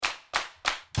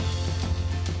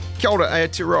Kia ora,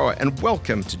 Aotearoa, and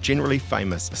welcome to Generally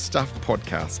Famous, a Stuff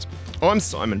podcast. I'm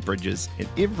Simon Bridges, and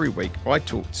every week I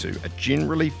talk to a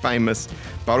generally famous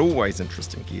but always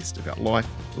interesting guest about life,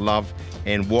 love,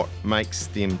 and what makes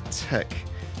them tick.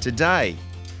 Today,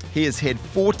 he has had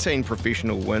 14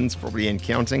 professional wins, probably and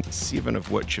counting, 7 of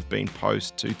which have been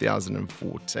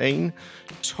post-2014.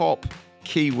 Top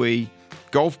Kiwi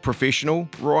golf professional,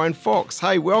 Ryan Fox.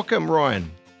 Hey, welcome, Ryan.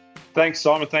 Thanks,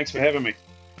 Simon. Thanks for having me.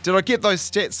 Did I get those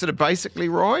stats sort of basically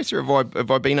right, or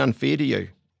have I been unfair to you?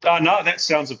 No, that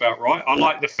sounds about right. I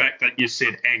like the fact that you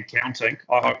said and counting.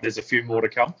 I hope there's a few more to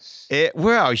come.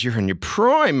 Well, you're in your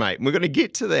prime, mate. We're going to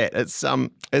get to that.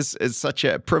 It's such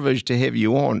a privilege to have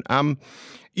you on.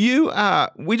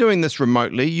 We're doing this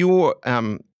remotely. You're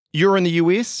in the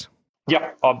US?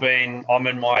 Yep, I'm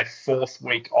in my 4th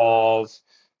week of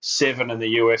 7 in the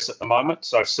US at the moment.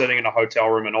 So sitting in a hotel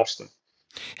room in Austin.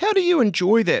 How do you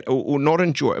enjoy that or not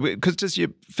enjoy it? Because does your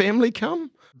family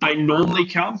come? They normally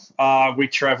come. We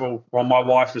travel. Well, my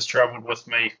wife has traveled with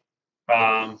me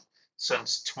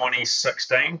since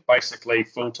 2016, basically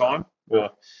full time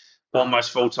or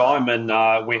almost full time. And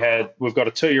we've got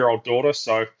a 2-year-old daughter,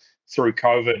 so through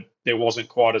COVID there wasn't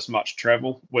quite as much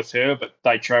travel with her, but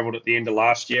they traveled at the end of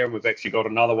last year, and we've actually got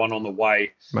another one on the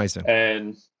way. Amazing.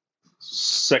 In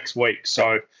 6 weeks,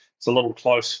 so it's a little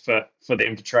close for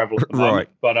them to travel at the moment.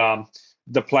 But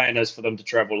the plan is for them to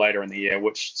travel later in the year,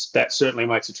 which that certainly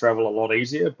makes the travel a lot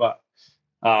easier. But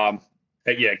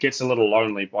it gets a little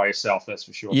lonely by yourself, that's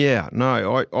for sure. Yeah,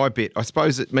 no, I bet. I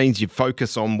suppose it means you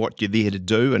focus on what you're there to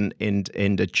do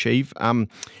and achieve.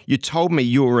 You told me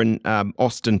you're in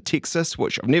Austin, Texas,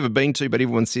 which I've never been to, but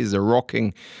everyone says a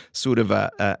rocking sort of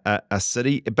a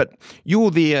city. But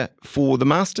you're there for the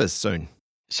Masters soon.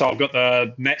 So I've got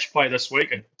the match play this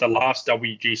week, the last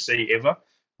WGC ever,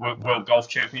 World Golf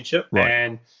Championship. Right.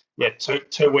 And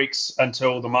two weeks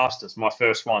until the Masters, my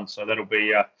first one. So that'll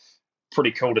be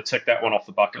pretty cool to tick that one off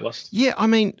the bucket list. Yeah, I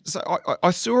mean, so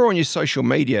I saw on your social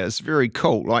media, it's very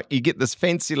cool. Like you get this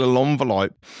fancy little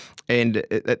envelope and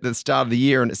at the start of the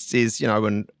year, and it says,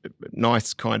 in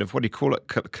nice kind of, what do you call it,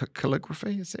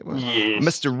 calligraphy? Is that what? Yes.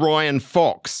 Mr. Ryan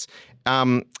Fox.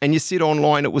 And you said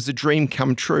online it was a dream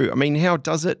come true. I mean, how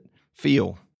does it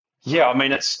feel? Yeah, I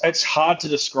mean, it's hard to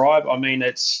describe. I mean,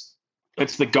 it's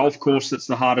the golf course that's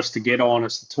the hardest to get on.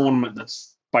 It's the tournament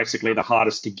that's basically the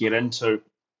hardest to get into.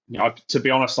 To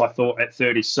be honest, I thought at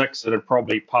 36 it had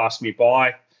probably passed me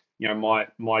by.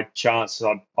 My chances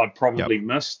I'd probably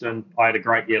missed, and I had a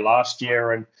great year last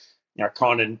year, and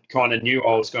kind of knew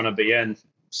I was going to be in,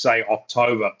 say,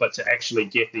 October, but to actually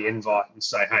get the invite and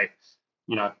say, hey,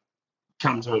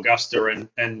 come to Augusta in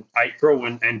April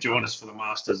and join us for the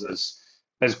Masters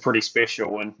is pretty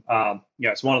special. And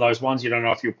it's one of those ones you don't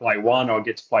know if you'll play one or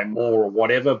get to play more or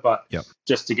whatever, but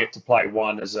just to get to play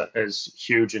one is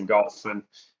huge in golf. And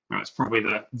it's probably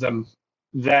that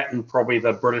and probably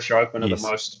the British Open are the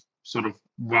most sort of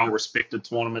well-respected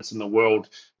tournaments in the world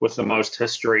with the most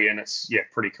history, and it's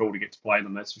pretty cool to get to play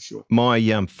them, that's for sure.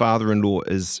 My father-in-law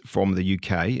is from the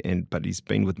UK, but he's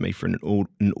been with me for an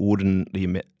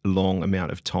inordinately long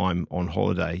amount of time on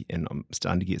holiday, and I'm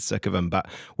starting to get sick of him. But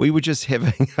we were just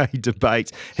having a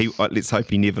debate. Let's hope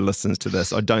he never listens to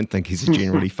this. I don't think he's a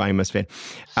generally famous fan.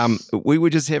 We were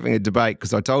just having a debate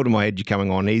because I told him I had you coming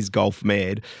on. He's golf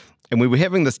mad. And we were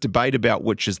having this debate about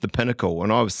which is the pinnacle.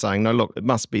 And I was saying, no, look, it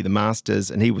must be the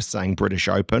Masters. And he was saying British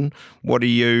Open. What do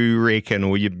you reckon?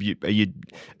 Or do you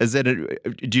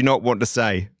not want to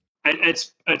say?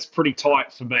 It's pretty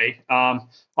tight for me. I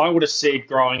would have said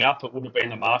growing up it would have been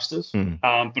the Masters.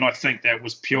 But I think that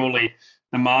was purely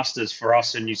the Masters for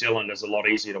us in New Zealand is a lot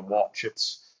easier to watch.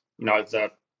 It's,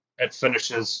 it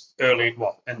finishes early,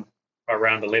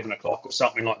 around 11 o'clock or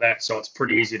something like that. So it's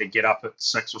pretty easy to get up at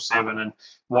 6 or 7 and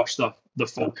watch the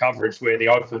full coverage, where the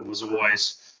Open was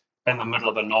always in the middle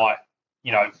of the night.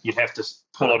 You'd have to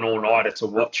pull an all-nighter to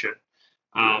watch it.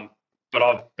 But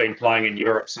I've been playing in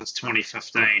Europe since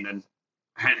 2015 and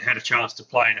had a chance to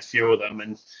play in a few of them.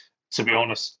 And to be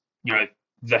honest,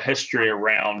 the history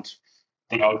around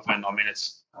the Open, I mean,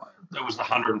 it was the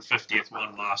 150th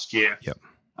one last year. Yep.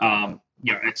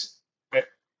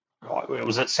 It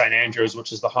was at St Andrews,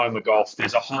 which is the home of golf.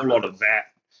 There's a whole lot of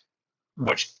that,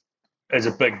 which is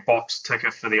a big box ticker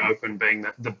for the Open being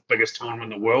the biggest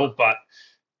tournament in the world. But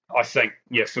I think,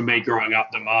 for me growing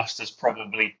up, the Masters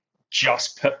probably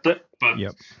just pipped it. But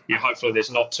hopefully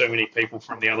there's not too many people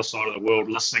from the other side of the world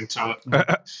listening to it,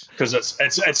 because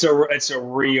it's a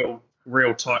real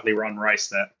tightly run race,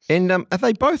 that. And are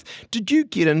they both? Did you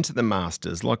get into the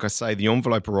Masters? Like I say, the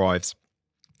envelope arrives.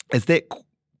 Is that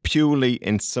purely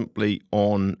and simply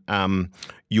on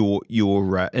your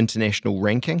international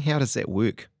ranking? How does that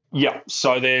work? Yeah,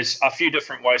 so there's a few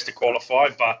different ways to qualify,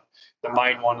 but the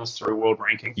main one is through world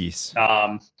ranking. Yes.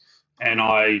 And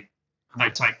they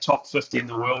take top 50 in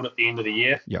the world at the end of the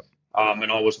year. Yep.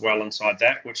 And I was well inside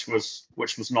that, which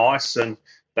was nice. And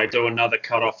they do another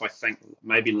cutoff, I think,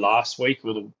 maybe last week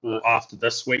or after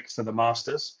this week for the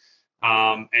Masters.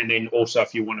 And then also,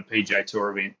 if you win a PGA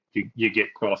Tour event, you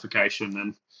get qualification.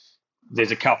 And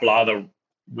there's a couple of other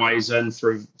ways in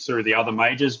through the other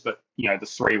majors, but the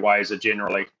three ways are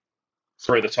generally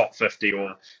through the top 50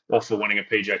 or for winning a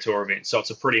PGA Tour event. So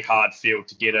it's a pretty hard field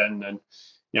to get in. And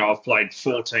I've played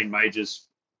 14 majors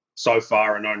so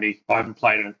far, and I haven't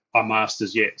played a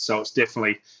Masters yet. So it's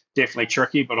definitely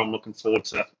tricky, but I'm looking forward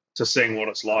to seeing what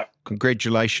it's like.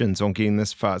 Congratulations on getting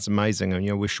this far. It's amazing.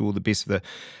 And wish you all the best for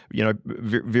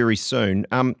very soon.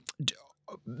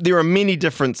 There are many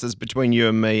differences between you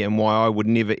and me and why I would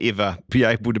never, ever be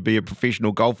able to be a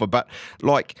professional golfer. But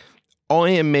I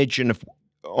imagine if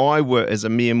I were as a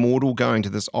mere mortal going to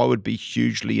this, I would be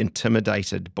hugely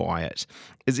intimidated by it.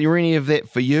 Is there any of that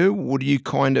for you? Or do you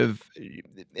kind of,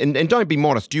 and don't be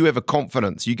modest, do you have a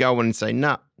confidence? You go in and say,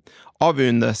 nah, I've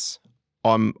earned this.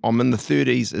 I'm in the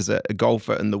 30s as a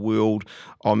golfer in the world.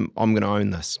 I'm going to own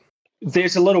this.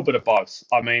 There's a little bit of both.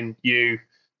 I mean,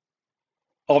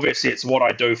 obviously it's what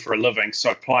I do for a living.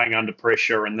 So playing under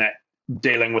pressure and that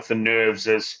dealing with the nerves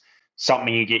is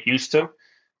something you get used to.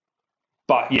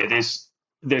 But yeah,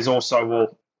 there's also,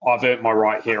 well, I've earned my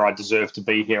right here. I deserve to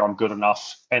be here. I'm good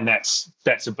enough. And that's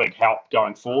a big help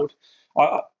going forward.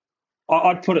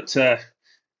 I'd put it to,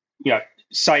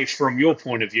 say from your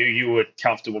point of view, you were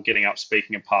comfortable getting up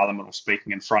speaking in Parliament or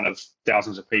speaking in front of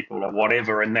thousands of people or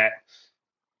whatever, and that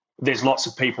there's lots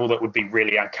of people that would be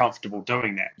really uncomfortable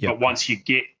doing that. Yep. But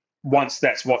once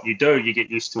that's what you do, you get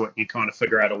used to it. You kind of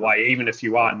figure out a way, even if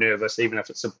you are nervous, even if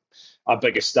it's a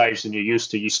bigger stage than you're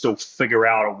used to, you still figure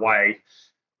out a way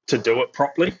to do it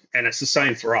properly. And it's the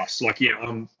same for us.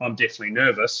 I'm definitely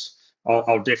nervous.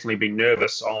 I'll definitely be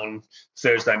nervous on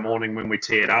Thursday morning when we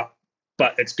tee it up.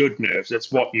 But it's good nerves.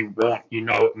 It's what you want.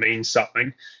 It means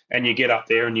something. And you get up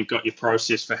there and you've got your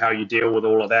process for how you deal with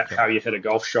all of that, how you hit a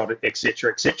golf shot, et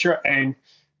cetera, and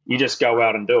you just go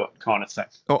out and do it kind of thing.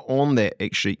 On that,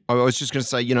 actually, I was just going to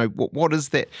say, what is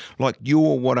that?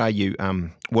 What are you?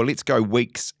 Well, let's go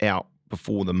weeks out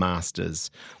before the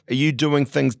Masters. Are you doing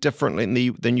things differently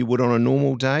than you would on a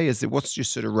normal day? What's your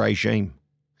sort of regime?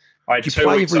 I had 2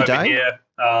 weeks over here.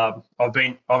 I've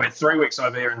had 3 weeks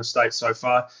over here in the States so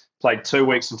far. Played 2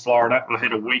 weeks in Florida. I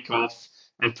had a week off,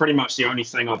 and pretty much the only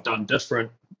thing I've done different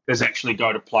is actually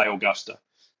go to play Augusta.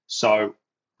 So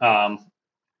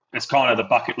it's kind of the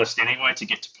bucket list anyway to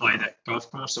get to play that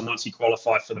golf course. And once you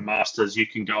qualify for the Masters, you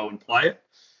can go and play it.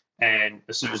 And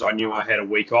as soon as I knew I had a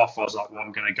week off, I was like, well,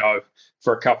 I'm going to go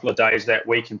for a couple of days that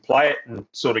week and play it and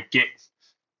sort of get,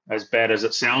 as bad as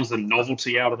it sounds, the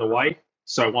novelty out of the way.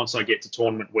 So once I get to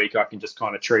tournament week, I can just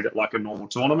kind of treat it like a normal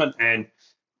tournament. And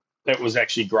it was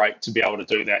actually great to be able to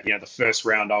do that. The first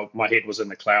round, my head was in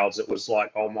the clouds. It was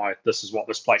like, oh my, this is what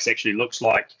this place actually looks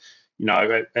like.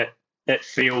 It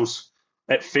feels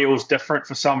different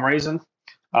for some reason.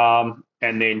 And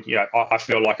then, I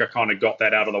feel like I kind of got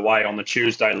that out of the way on the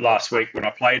Tuesday last week when I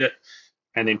played it,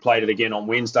 and then played it again on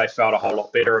Wednesday, felt a whole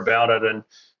lot better about it. And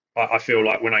I feel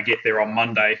like when I get there on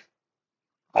Monday,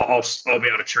 I'll be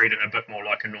able to treat it a bit more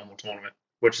like a normal tournament,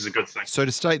 which is a good thing. So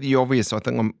to state the obvious, I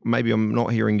think I'm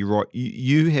not hearing you right.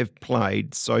 You have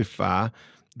played so far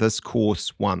this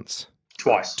course once.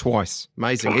 Twice.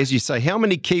 Amazing. As you say, how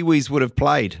many Kiwis would have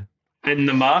played? In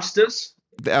the Masters?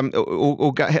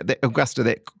 Augusta,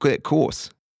 that course.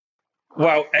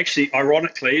 Well, actually,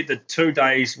 ironically, the 2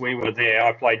 days we were there,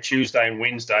 I played Tuesday and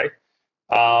Wednesday.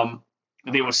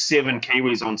 There were 7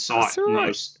 Kiwis on site in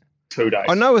those 2 days.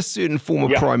 I know a certain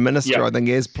former Prime Minister, I think,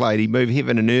 has played. He moved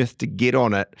heaven and earth to get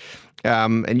on it.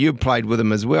 And you played with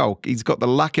him as well. He's got the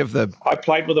luck of the... I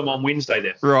played with him on Wednesday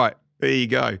there. Right. There you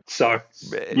go. So,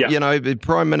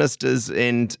 Prime Ministers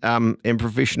and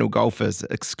professional golfers,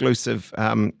 exclusive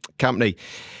company.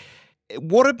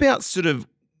 What about sort of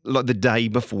like the day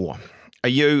before? Are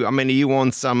you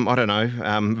on some, I don't know,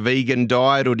 vegan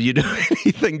diet, or do you do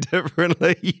anything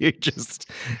differently? You just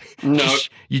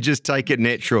take it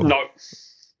natural. No.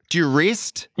 Do you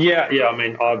rest? Yeah. I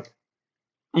mean,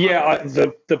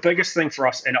 the biggest thing for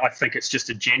us, and I think it's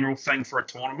just a general thing for a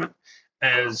tournament,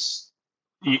 is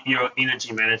your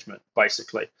energy management.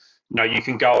 Basically, you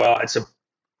can go out.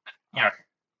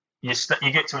 You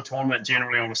get to a tournament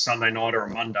generally on a Sunday night or a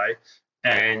Monday,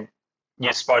 and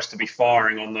you're supposed to be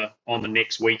firing on the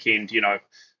next weekend.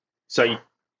 So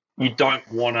you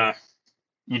don't want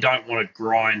to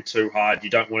grind too hard. You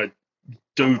don't want to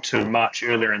do too much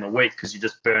earlier in the week because you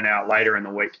just burn out later in the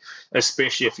week,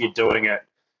 especially if you're doing it,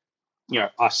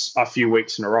 a few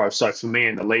weeks in a row. So for me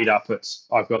in the lead up,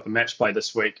 I've got the match play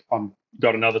this week. I've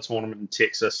got another tournament in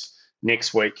Texas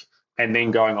next week, and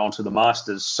then going on to the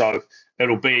Masters. So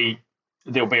there'll be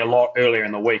a lot earlier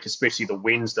in the week, especially the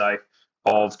Wednesday,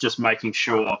 of just making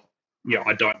sure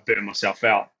I don't burn myself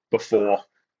out before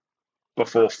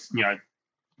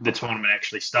the tournament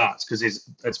actually starts, because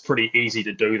it's pretty easy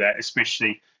to do that,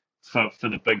 especially for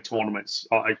the big tournaments.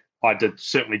 I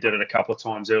certainly did it a couple of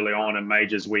times early on in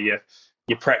majors where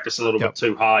you practice a little bit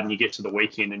too hard and you get to the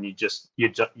weekend and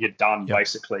you're done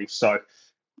basically. So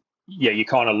you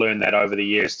kind of learn that over the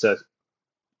years to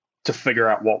figure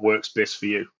out what works best for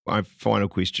you. I have a final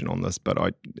question on this, but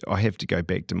I have to go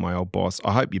back to my old boss.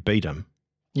 I hope you beat him.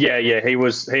 Yeah,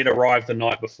 he'd arrived the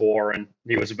night before and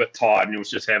he was a bit tired and he was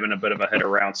just having a bit of a hit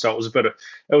around. So it was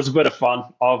a bit of fun.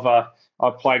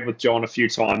 I've played with John a few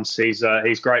times. He's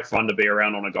great fun to be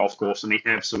around on a golf course, and he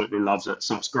absolutely loves it.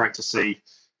 So it's great to see.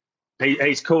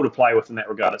 He's cool to play with in that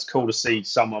regard. It's cool to see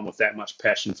someone with that much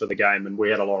passion for the game, and we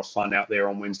had a lot of fun out there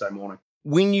on Wednesday morning.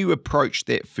 When you approach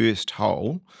that first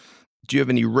hole, do you have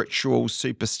any rituals,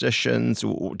 superstitions,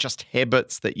 or just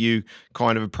habits that you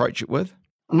kind of approach it with?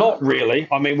 Not really.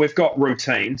 I mean, we've got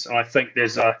routines, and I think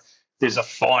there's a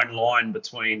fine line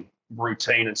between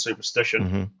routine and superstition.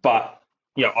 Mm-hmm. But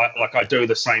I do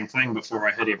the same thing before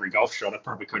I hit every golf shot. I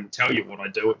probably couldn't tell you what I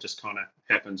do. It just kind of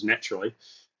happens naturally.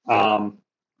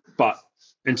 But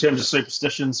in terms of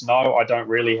superstitions, no, I don't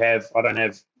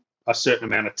have a certain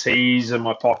amount of tees in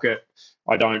my pocket.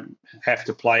 I don't have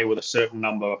to play with a certain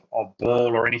number of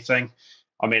ball or anything.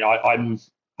 I mean,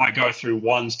 I go through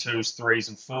 1s, 2s, 3s,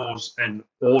 and 4s in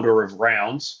order of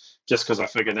rounds, just because I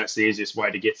figure that's the easiest way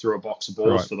to get through a box of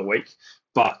balls for the week.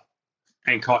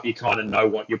 And you kind of know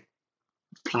what you're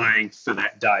playing for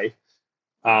that day.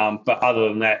 But other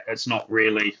than that,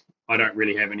 I don't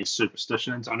really have any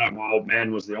superstitions. I know my old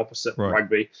man was the opposite in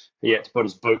rugby. He had to put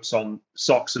his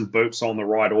socks and boots on the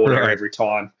right order every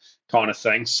time, kind of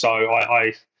thing. So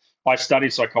I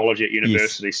studied psychology at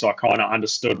university, so I kind of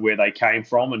understood where they came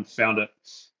from and found it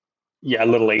a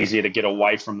little easier to get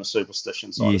away from the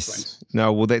superstition side of things.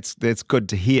 No, well, that's good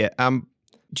to hear.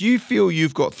 Do you feel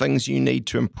you've got things you need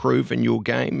to improve in your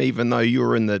game, even though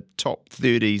you're in the top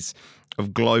 30s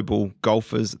of global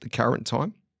golfers at the current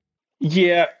time?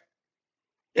 Yeah,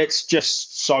 it's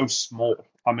just so small.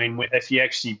 I mean, if you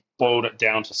actually boiled it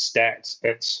down to stats,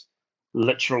 it's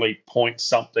literally point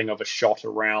something of a shot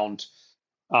around.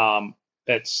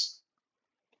 It's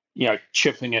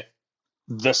chipping it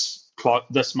this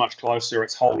much closer.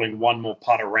 It's holding one more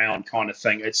putt around, kind of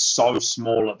thing. It's so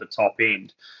small at the top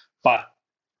end. But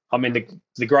I mean,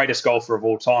 the greatest golfer of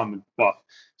all time,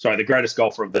 the greatest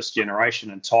golfer of this generation,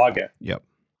 and Tiger,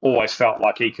 always felt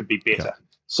like he could be better. Yep.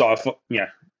 So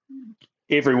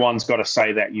everyone's got to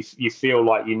say that. You feel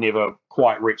like you never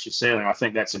quite reach your ceiling. I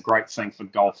think that's a great thing for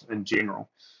golf in general.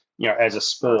 As a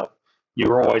sport,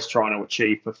 you're always trying to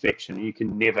achieve perfection. You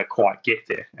can never quite get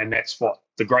there. And that's what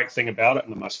the great thing about it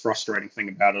and the most frustrating thing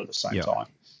about it at the same time.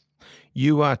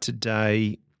 You are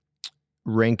today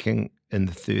ranking in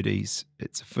the 30s.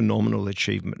 It's a phenomenal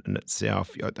achievement in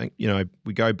itself. I think,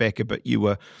 we go back a bit, you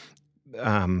were, if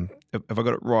I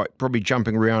got it right, probably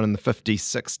jumping around in the 50s,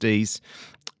 60s.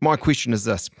 My question is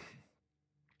this: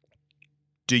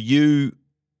 do you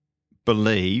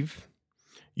believe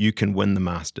you can win the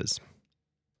Masters?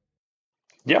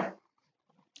 Yeah.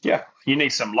 You need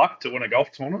some luck to win a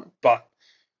golf tournament, but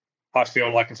I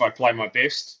feel like if I play my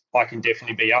best, I can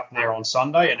definitely be up there on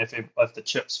Sunday. And if the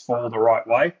chips fall the right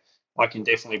way, I can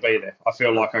definitely be there. I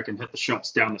feel like I can hit the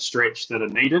shots down the stretch that are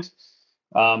needed.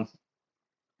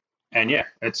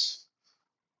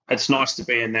 It's nice to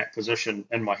be in that position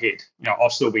in my head. I'll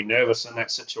still be nervous in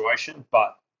that situation,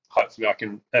 but hopefully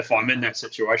if I'm in that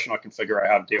situation, I can figure out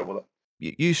how to deal with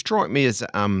it. You strike me as,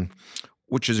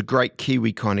 which is a great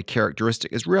Kiwi kind of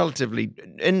characteristic, is relatively,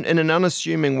 in an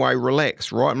unassuming way,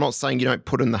 relaxed, right? I'm not saying you don't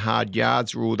put in the hard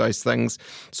yards or all those things.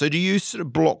 So do you sort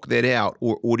of block that out,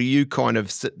 or do you kind of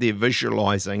sit there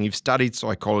visualizing? You've studied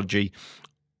psychology,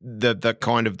 the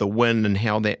kind of the win and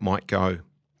how that might go.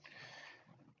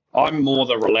 I'm more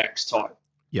the relaxed type.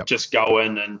 Yep. Just go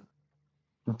in and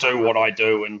do what I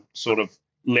do and sort of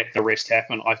let the rest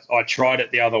happen. I tried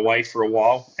it the other way for a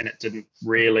while and it didn't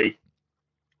really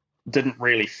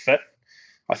fit.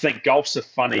 I think golf's a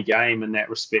funny game in that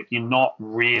respect. It's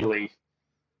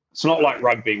not like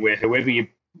rugby where whoever you're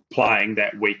playing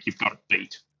that week, you've got to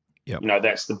beat. Yep.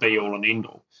 That's the be all and end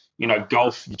all.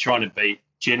 Golf, you're trying to beat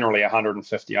generally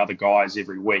 150 other guys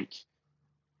every week,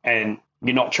 and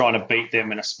you're not trying to beat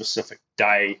them in a specific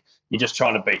day. You're just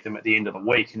trying to beat them at the end of the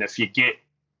week. And if you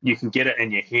can get it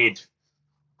in your head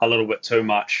a little bit too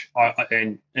much,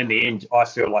 and in the end, I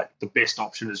feel like the best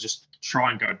option is just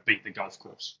try and go beat the golf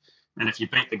course. And if you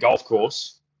beat the golf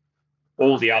course,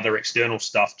 all the other external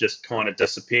stuff just kind of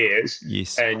disappears,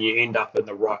 Yes. and you end up in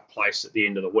the right place at the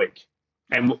end of the week.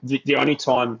 And the only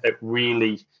time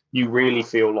you really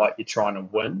feel like you're trying to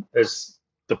win is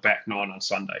the back nine on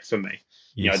Sunday for me.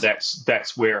 Yes.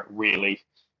 That's where it really,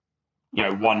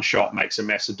 one shot makes a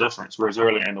massive difference. Whereas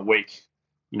earlier in the week,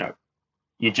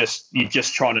 you're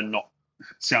just trying to not.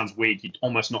 It sounds weird. You're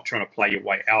almost not trying to play your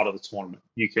way out of the tournament.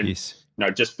 You can, Yes.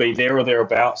 just be there or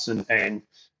thereabouts and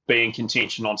be in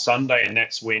contention on Sunday, and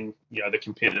that's when the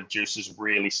competitive juices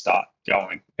really start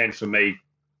going. And for me,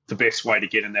 the best way to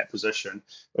get in that position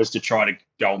is to try to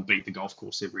go and beat the golf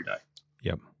course every day.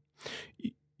 Yep.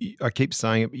 I keep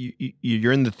saying it.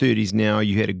 You're in the 30s now.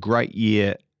 You had a great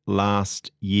year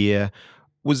last year.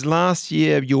 Was last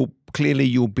year clearly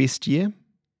your best year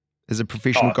as a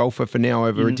professional golfer for now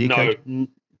over a decade? No,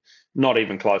 not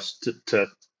even close to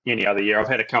any other year. I've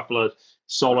had a couple of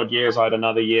solid years. I had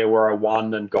another year where I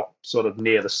won and got sort of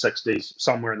near the 60s,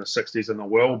 somewhere in the 60s in the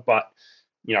world. But,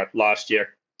 last year,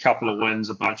 a couple of wins,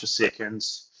 a bunch of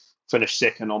seconds, finished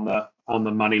second on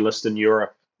the money list in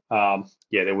Europe.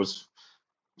 There was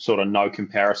sort of no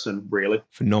comparison, really.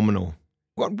 Phenomenal.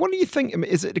 What do you think? I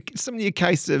mean, is it simply a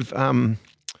case of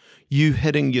you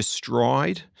hitting your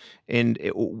stride? And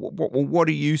what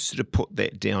do you sort of put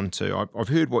that down to? I've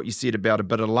heard what you said about a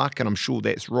bit of luck, and I'm sure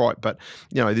that's right. But,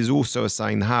 there's also a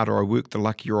saying, the harder I work, the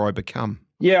luckier I become.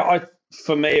 Yeah,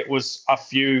 for me, it was a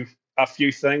few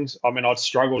things. I mean, I'd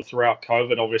struggled throughout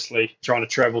COVID. Obviously, trying to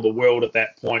travel the world at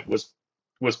that point was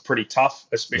pretty tough,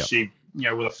 especially, with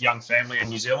a young family in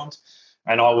New Zealand.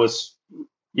 And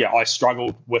I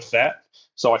struggled with that.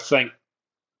 So I think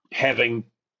having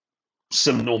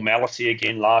some normality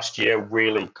again last year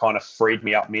really kind of freed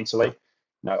me up mentally.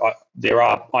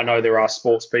 I know there are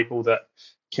sports people that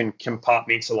can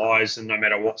compartmentalize, and no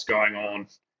matter what's going on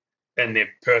in their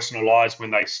personal lives, when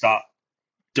they start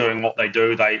doing what they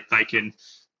do, they can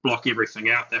block everything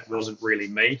out. That wasn't really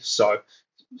me. So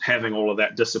having all of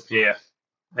that disappear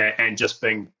and just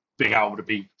being able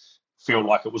to feel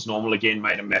like it was normal again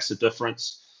made a massive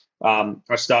difference.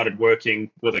 I started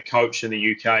working with a coach in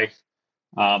the UK.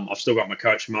 I've still got my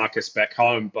coach Marcus back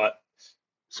home, but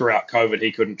throughout COVID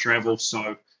he couldn't travel.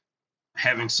 So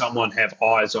having someone have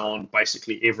eyes on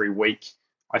basically every week,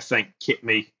 I think kept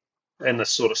me in the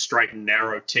sort of straight and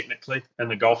narrow technically in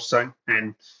the golf swing,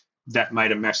 and that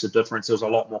made a massive difference. There was a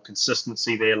lot more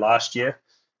consistency there last year.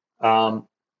 And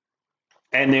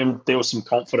then there was some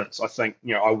confidence. I think,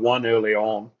 I won early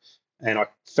on, and I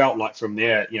felt like from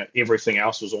there, everything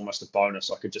else was almost a bonus.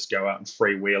 I could just go out and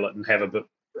freewheel it and have a bit,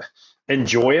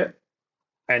 enjoy it.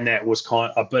 And that was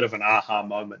kind of a bit of an aha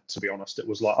moment, to be honest. It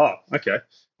was like, oh, okay,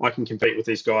 I can compete with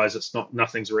these guys.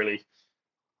 Nothing's really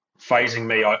phasing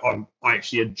me. I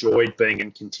actually enjoyed being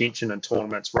in contention in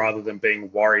tournaments rather than being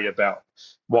worried about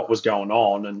what was going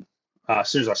on. And as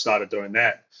soon as I started doing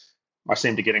that, I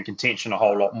seemed to get in contention a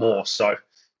whole lot more. So,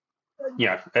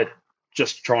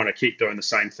 just trying to keep doing the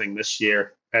same thing this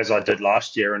year as I did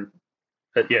last year. And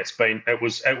it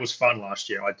was fun last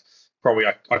year.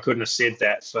 I couldn't have said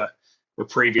that for the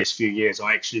previous few years.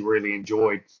 I actually really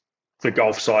enjoyed the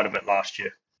golf side of it last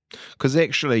year. Because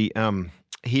actually,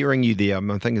 hearing you there, I'm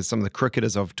thinking of some of the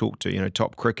cricketers I've talked to,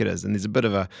 top cricketers, and there's a bit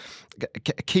of a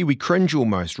Kiwi cringe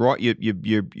almost, right?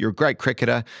 You're a great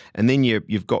cricketer, and then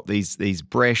you've got these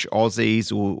brash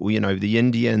Aussies or the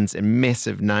Indians and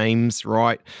massive names,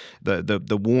 right? The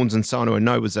Warnes and so on, who I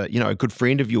know was a good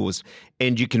friend of yours,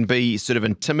 and you can be sort of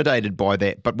intimidated by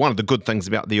that. But one of the good things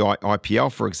about the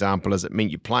IPL, for example, is it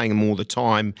meant you're playing them all the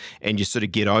time, and you sort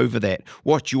of get over that.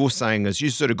 What you're saying is you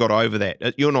sort of got over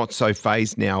that. You're not so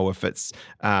phased now if it's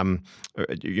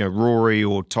Rory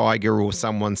or Tiger or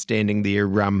someone standing there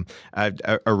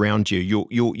around you.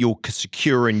 You're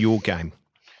secure in your game.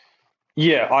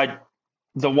 Yeah,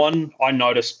 the one I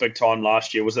noticed big time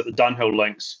last year was at the Dunhill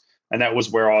Links, and that was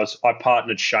where I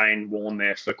partnered Shane Warne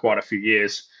there for quite a few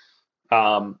years.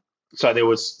 So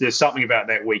there's something about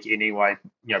that week anyway.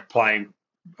 Playing,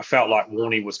 I felt like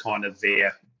Warney was kind of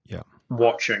there,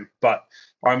 watching. But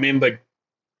I remember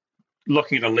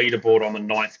looking at a leaderboard on the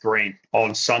 9th green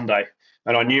on Sunday,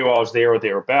 and I knew I was there or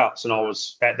thereabouts. And I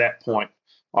was at that point,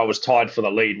 I was tied for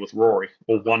the lead with Rory,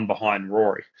 or one behind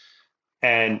Rory.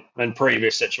 And in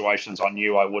previous situations, I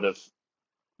knew I would have,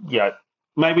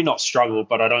 maybe not struggled,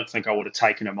 but I don't think I would have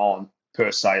taken him on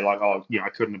per se. Like, I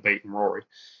couldn't have beaten Rory.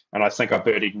 and I think I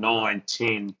birdied 9,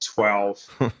 10,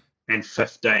 12, and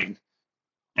 15,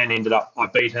 and ended up I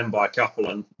beat him by a couple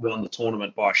and won the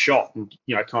tournament by a shot, and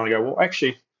kind of go, well,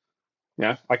 actually,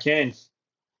 I can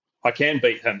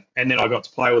beat him, and then I got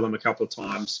to play with him a couple of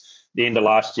times the end of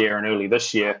last year and early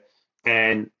this year,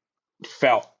 and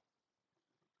felt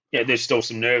there's still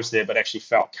some nerves there, but actually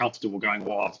felt comfortable going,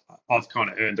 well, I've kind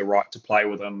of earned the right to play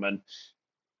with him, and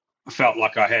I felt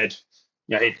like I had.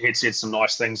 He'd said some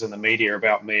nice things in the media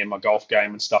about me and my golf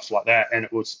game and stuff like that, and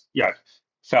it was,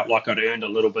 felt like I'd earned a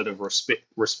little bit of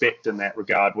respect in that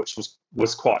regard, which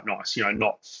was quite nice.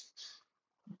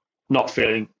 Not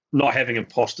having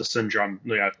imposter syndrome.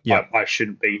 I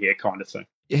shouldn't be here, kind of thing.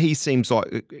 He seems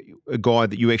like a guy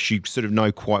that you actually sort of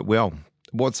know quite well.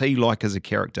 What's he like as a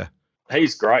character?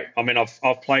 He's great. I mean,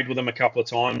 I've played with him a couple of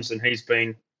times, and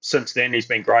since then he's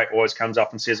been great. Always comes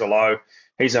up and says hello.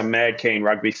 He's a mad keen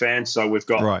rugby fan, so we've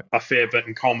got a fair bit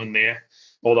in common there.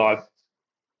 Although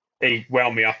he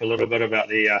wound me up a little bit about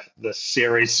the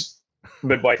series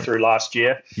midway through last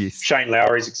year. Yes. Shane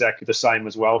Lowry's exactly the same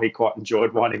as well. He quite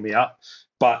enjoyed winding me up,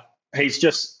 but he's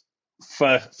just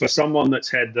for someone that's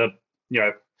had the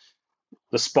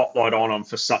spotlight on him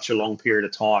for such a long period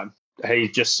of time. He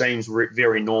just seems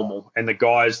very normal, and the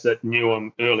guys that knew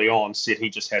him early on said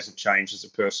he just hasn't changed as a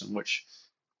person, which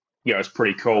is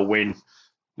pretty cool when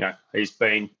he's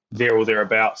been there or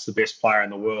thereabouts the best player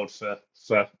in the world for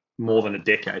more than a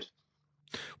decade.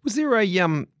 Was there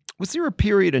a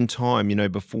period in time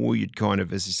before you'd kind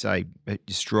of, as you say, hit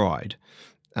your stride?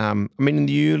 I mean, in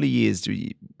the early years,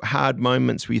 hard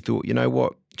moments where you thought, you know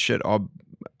what, shit,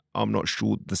 I'm not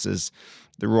sure this is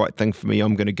the right thing for me.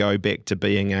 I'm going to go back to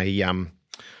being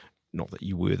not that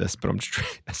you were this, but I'm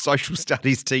just a social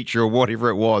studies teacher or whatever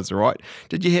it was, right?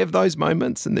 Did you have those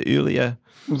moments in the earlier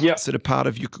sort of part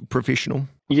of your professional?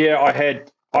 Yeah,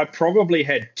 I probably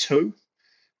had two.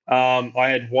 I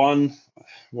had one,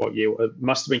 what year? It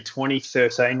must have been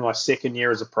 2013, my second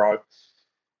year as a pro.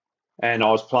 And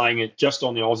I was playing it just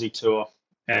on the Aussie tour.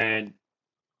 And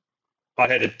I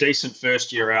had a decent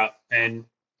first year out. And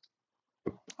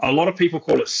a lot of people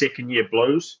call it second year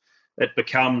blues. It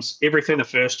becomes everything the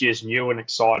first year is new and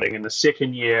exciting. And the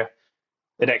second year,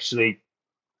 it actually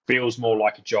feels more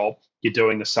like a job. You're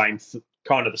doing the same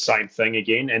kind of the same thing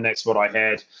again, and that's what I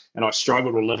had. And I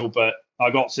struggled a little bit.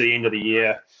 I got to the end of the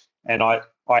year, and I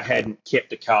hadn't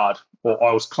kept a card, or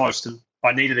I was close to.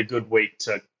 I needed a good week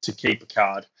to keep a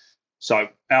card. So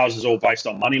ours is all based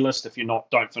on money list. If you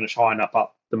don't finish high enough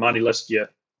up the money list, you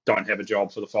don't have a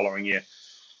job for the following year.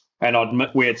 And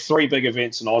we had 3 big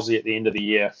events in Aussie at the end of the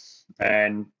year,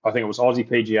 and I think it was Aussie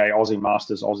PGA, Aussie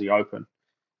Masters, Aussie Open.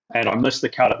 And I missed the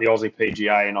cut at the Aussie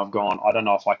PGA, and I've gone, I don't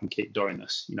know if I can keep doing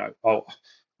this. I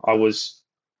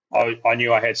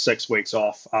knew I had 6 weeks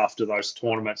off after those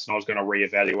tournaments, and I was going to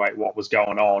reevaluate what was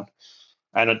going on.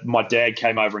 And my dad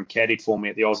came over and caddied for me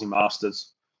at the Aussie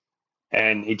Masters.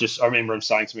 And I remember him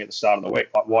saying to me at the start of the week,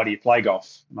 like, why do you play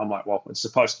golf? And I'm like, well, it's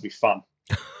supposed to be fun.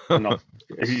 And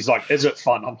he's like, is it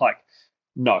fun? I'm like,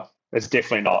 no, it's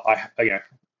definitely not.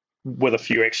 With a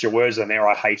few extra words in there,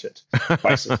 I hate it,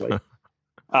 basically.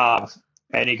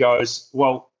 And he goes,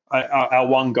 well, our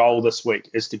one goal this week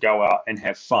is to go out and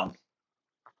have fun.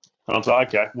 And I was like,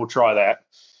 okay, we'll try that.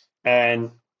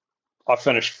 And I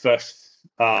finished 5th,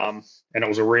 and it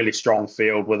was a really strong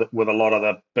field with a lot of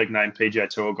the big name PGA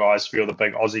Tour guys, a few of the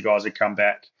big Aussie guys had come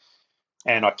back.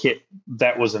 And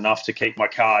that was enough to keep my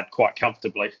card quite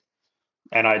comfortably.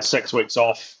 And I had 6 weeks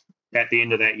off at the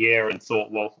end of that year and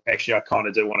thought, well, actually, I kind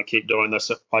of do want to keep doing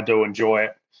this. I do enjoy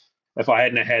it. If I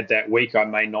hadn't had that week, I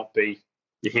may not be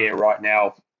here right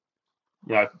now.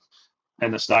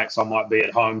 In the States, I might be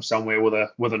at home somewhere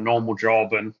with a normal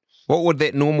job. And what would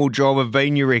that normal job have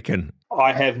been, you reckon?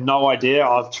 I have no idea.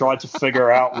 I've tried to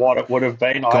figure out what it would have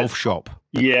been. Golf shop.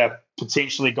 Yeah,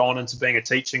 potentially gone into being a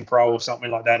teaching pro or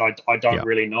something like that. I don't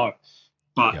really know.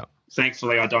 But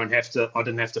thankfully, I didn't have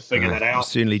to figure that out. You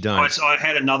certainly don't. I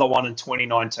had another one in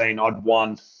 2019. I'd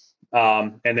won,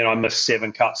 and then I missed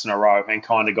 7 cuts in a row and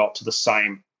kind of got to the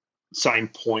same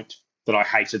point that I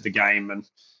hated the game. And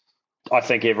I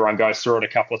think everyone goes through it a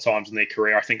couple of times in their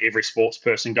career. I think every sports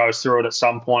person goes through it at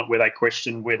some point where they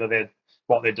question whether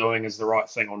what they're doing is the right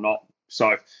thing or not.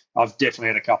 So I've definitely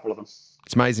had a couple of them.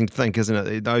 It's amazing to think, isn't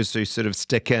it? Those who sort of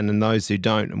stick in and those who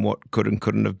don't, and what could and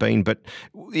couldn't have been. But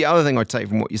the other thing I take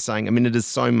from what you're saying, I mean, it is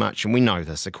so much, and we know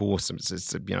this, of course.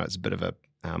 It's a bit of a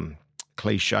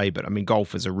cliche, but I mean,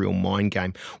 golf is a real mind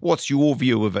game. What's your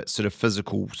view of it? Sort of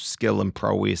physical skill and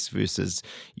prowess versus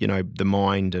the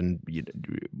mind, and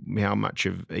how much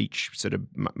of each sort of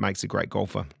makes a great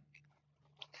golfer.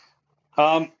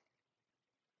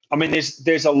 I mean,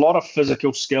 there's a lot of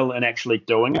physical skill in actually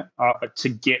doing it to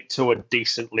get to a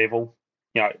decent level.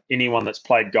 Anyone that's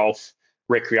played golf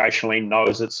recreationally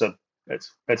knows it's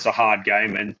a hard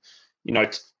game, and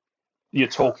you're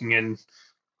talking in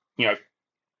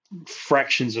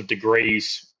fractions of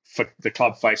degrees for the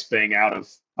club face being out of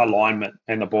alignment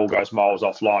and the ball goes miles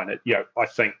offline. I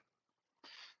think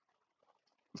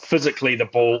physically the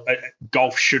ball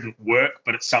golf shouldn't work,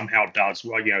 but it somehow does.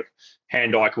 Well,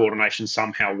 hand-eye coordination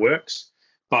somehow works,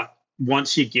 but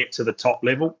once you get to the top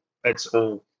level, it's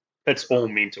all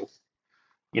mental.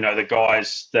 The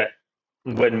guys that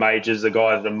win majors, the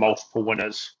guys that are multiple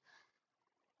winners,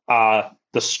 are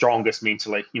the strongest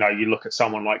mentally. You look at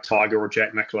someone like Tiger or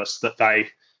Jack Nicklaus,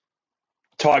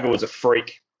 Tiger was a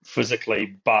freak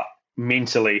physically, but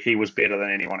mentally he was better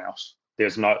than anyone else.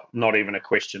 There's not even a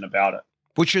question about it.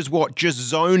 Which is what? Just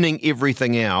zoning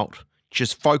everything out,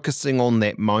 just focusing on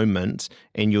that moment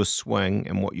and your swing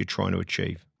and what you're trying to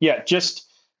achieve. Yeah, it's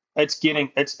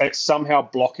somehow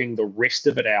blocking the rest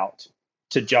of it out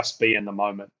to just be in the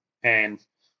moment. And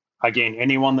again,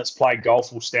 anyone that's played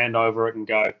golf will stand over it and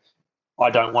go, I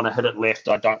don't want to hit it left,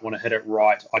 I don't want to hit it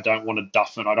right, I don't want to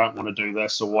duff it, I don't want to do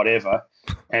this or whatever.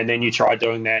 And then you try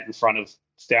doing that in front of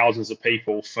thousands of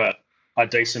people for a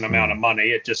decent amount of money,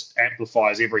 it just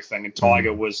amplifies everything. And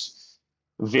Tiger was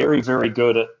very, very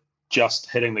good at just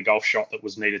hitting the golf shot that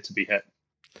was needed to be hit.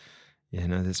 Yeah,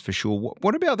 no, that's for sure.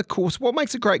 What about the course? What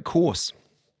makes a great course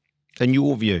in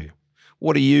your view?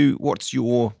 What's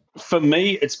your... For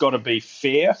me, it's got to be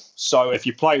fair. So if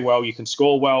you play well, you can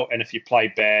score well. And if you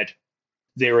play bad,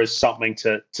 there is something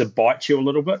to bite you a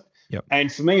little bit. Yep.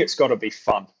 And for me, it's got to be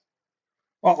fun.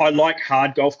 I like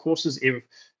hard golf courses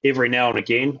every now and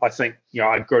again. I think,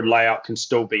 a good layout can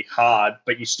still be hard,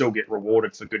 but you still get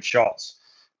rewarded for good shots.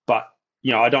 But,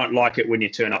 I don't like it when you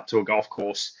turn up to a golf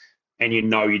course and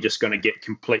you're just going to get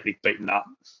completely beaten up.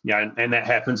 And that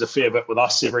happens a fair bit with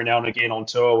us every now and again on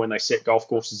tour when they set golf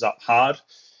courses up hard.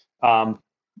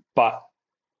 But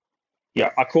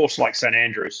a course like St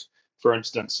Andrews, for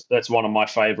instance, that's one of my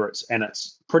favourites, and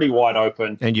it's pretty wide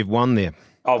open. And you've won there.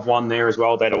 I've won there as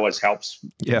well. That always helps.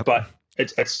 Yeah. But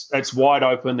it's wide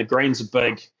open. The greens are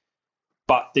big,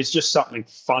 but there's just something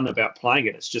fun about playing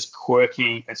it. It's just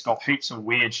quirky. It's got heaps of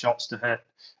weird shots to hit.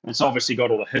 And it's obviously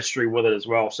got all the history with it as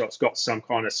well. So it's got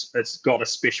it's got a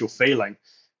special feeling.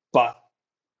 But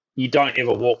you don't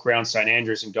ever walk around St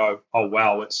Andrews and go, oh,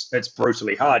 wow, it's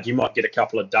brutally hard. You might get a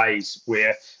couple of days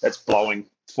where it's blowing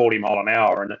 40 mile an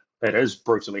hour and it is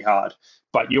brutally hard.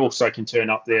 But you also can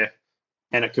turn up there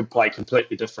and it could play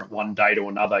completely different one day to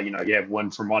another. You have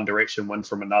wind from one direction, wind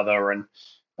from another. And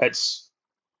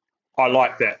I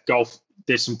like that. Golf,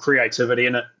 there's some creativity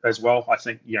in it as well. I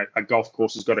think, a golf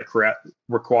course has got to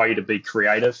require you to be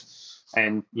creative.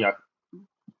 And,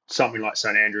 something like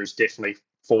St Andrews definitely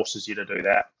forces you to do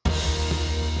that.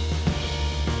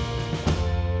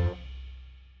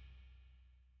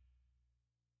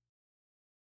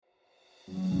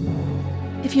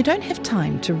 If you don't have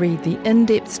time to read the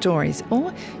in-depth stories,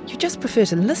 or you just prefer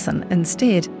to listen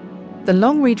instead, The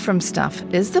Long Read from Stuff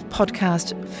is the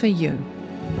podcast for you.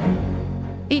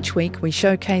 Each week we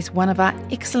showcase one of our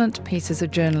excellent pieces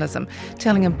of journalism,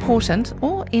 telling important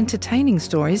or entertaining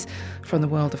stories from the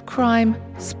world of crime,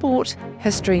 sport,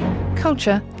 history,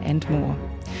 culture and more.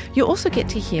 You also get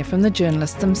to hear from the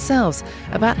journalists themselves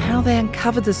about how they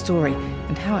uncovered the story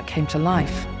and how it came to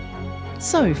life.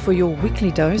 So, for your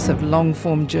weekly dose of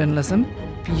long-form journalism,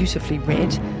 beautifully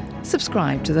read,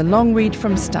 subscribe to The Long Read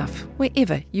from Stuff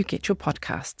wherever you get your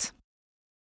podcasts.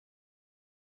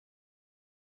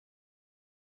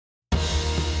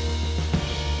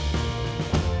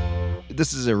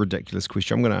 This is a ridiculous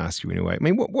question. I'm going to ask you anyway. I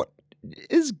mean, what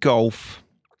is golf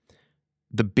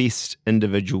the best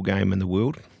individual game in the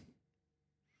world?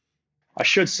 I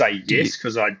should say yes,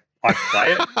 because I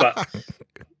play it, but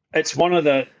it's one of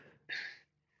the...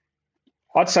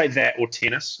 I'd say that or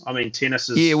tennis. I mean, tennis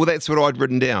is... Yeah, well, that's what I'd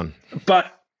written down.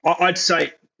 But I'd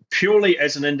say purely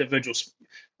as an individual...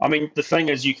 I mean, the thing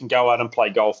is you can go out and play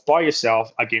golf by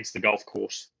yourself against the golf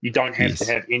course. You don't have to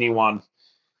have anyone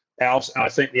else. And I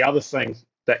think the other thing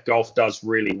that golf does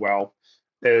really well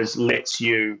is lets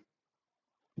you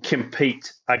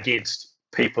compete against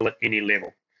people at any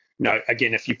level.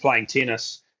 Again, if you're playing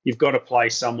tennis, you've got to play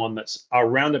someone that's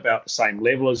around about the same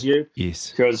level as you.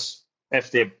 Yes. Because if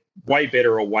they're way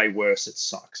better or way worse, it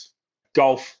sucks.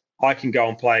 Golf, I can go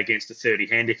and play against a 30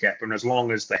 handicap, and as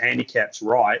long as the handicap's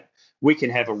right, we can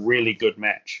have a really good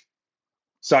match.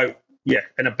 So,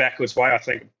 in a backwards way, I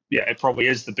think, it probably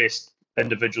is the best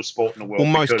individual sport in the world.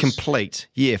 Almost complete,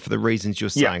 for the reasons you're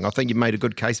saying. I think you made a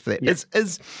good case for that. Yeah.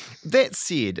 Is that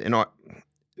said, and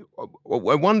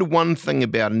I wonder one thing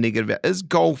about a negative. Is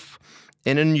golf,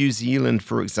 and in New Zealand,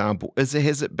 for example, has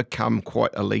it become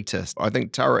quite elitist? I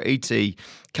think Tara Iti,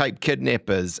 Cape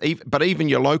Kidnappers, but even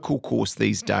your local course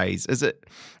these days, is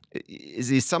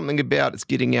there something about it's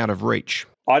getting out of reach?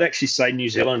 I'd actually say New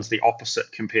Zealand's the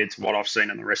opposite compared to what I've seen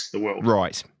in the rest of the world.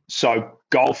 Right. So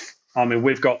golf, I mean,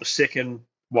 we've got the second,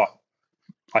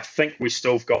 I think we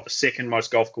still have got the second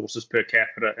most golf courses per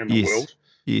capita in the world.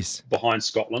 Yes. Behind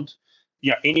Scotland.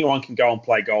 Anyone can go and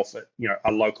play golf at,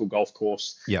 a local golf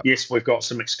course. Yep. Yes, we've got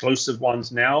some exclusive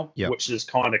ones now, which is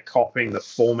kind of copying the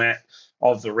format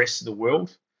of the rest of the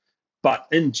world. But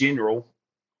in general,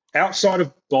 outside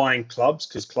of buying clubs,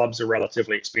 because clubs are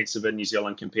relatively expensive in New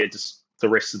Zealand compared to the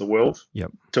rest of the world,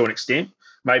 to an extent,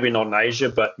 maybe not in Asia,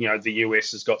 but, the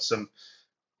US has got some,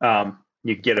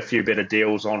 you get a few better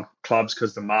deals on clubs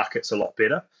because the market's a lot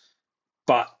better.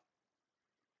 But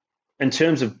in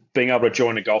terms of being able to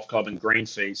join a golf club and green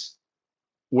fees,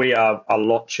 we are a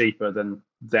lot cheaper than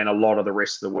a lot of the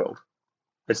rest of the world.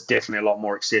 It's definitely a lot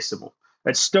more accessible.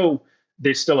 There's still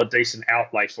a decent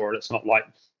outlay for it. It's not like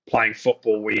playing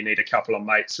football where you need a couple of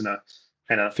mates and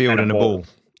a field and a ball.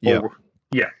 Yeah.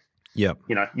 Yeah.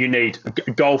 You need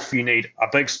golf, you need a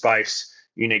big space,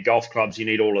 you need golf clubs, you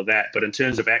need all of that. But in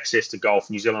terms of access to golf,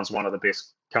 New Zealand's one of the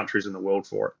best countries in the world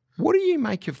for it. What do you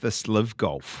make of this live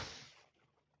golf?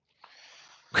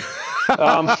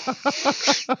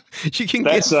 You can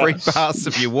get free pass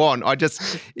if you want. I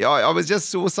was just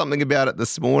saw something about it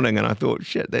this morning and I thought,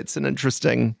 shit, that's an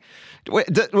interesting. Well,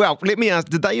 let me ask,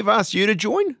 did they have asked you to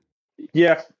join?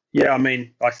 Yeah. I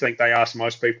mean, I think they asked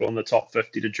most people in the top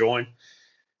 50 to join.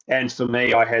 And for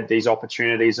me, I had these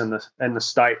opportunities in the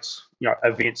States,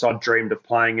 events I'd dreamed of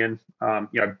playing in.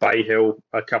 Bay Hill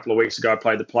a couple of weeks ago, I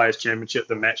played the Players Championship,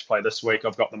 the match play this week.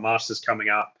 I've got the Masters coming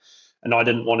up. And I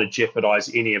didn't want to jeopardize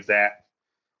any of that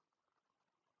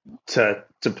to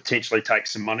potentially take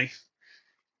some money.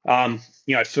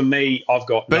 For me, I've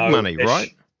got big money,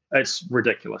 right? It's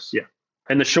ridiculous, yeah.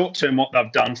 In the short term, what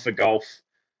they've done for golf,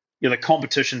 the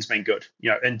competition's been good.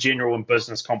 In general, in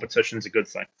business, competition's a good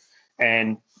thing.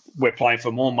 And we're playing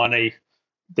for more money.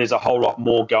 There's a whole lot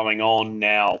more going on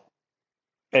now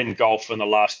in golf in the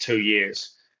last 2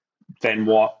 years than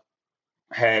what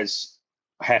has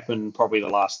happened probably the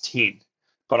last 10.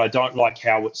 But I don't like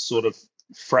how it's sort of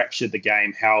fractured the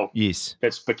game, how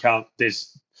it's become,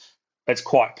 it's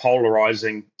quite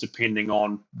polarizing depending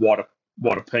on what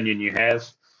opinion you have.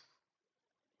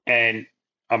 And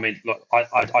I mean, look,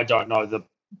 I don't know the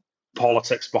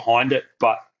politics behind it,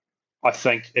 but I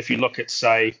think if you look at,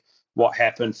 say, what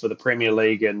happened for the Premier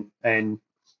League and the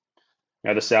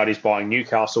Saudis buying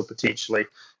Newcastle potentially,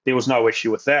 there was no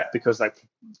issue with that because they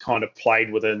kind of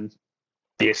played within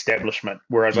the establishment.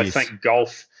 Whereas I think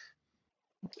golf,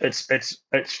 it's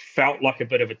felt like a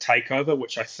bit of a takeover,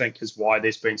 which I think is why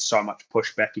there's been so much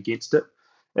pushback against it.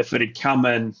 If it had come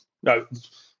in,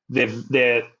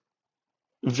 they're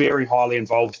very highly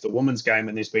involved with the women's game,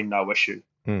 and there's been no issue.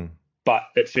 But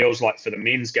it feels like for the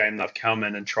men's game, they've come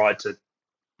in and tried to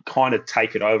kind of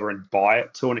take it over and buy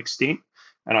it to an extent.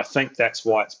 And I think that's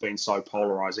why it's been so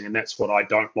polarizing. And that's what I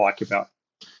don't like about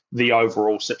the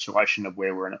overall situation of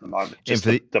where we're in at the moment, just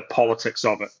the politics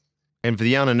of it. And for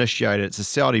the uninitiated, it's a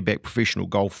Saudi-backed professional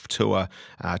golf tour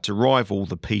to rival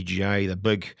the PGA, the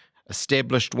big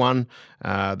established one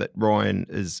that Ryan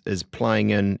is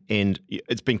playing in, and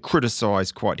it's been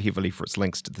criticised quite heavily for its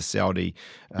links to the Saudi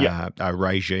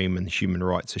regime and human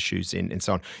rights issues and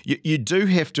so on. You do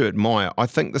have to admire, I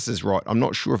think this is right, I'm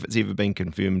not sure if it's ever been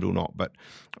confirmed or not, but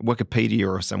Wikipedia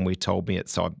or somewhere told me it,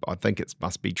 so I think it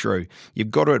must be true.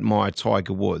 You've got to admire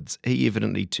Tiger Woods. He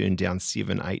evidently turned down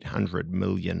 $700-800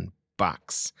 million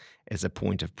as a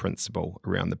point of principle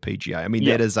around the PGA. I mean,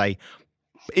 that is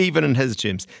even in his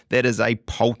terms, that is a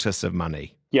poultice of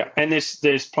money. Yeah, and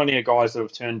there's plenty of guys that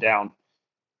have turned down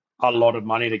a lot of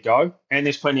money to go, and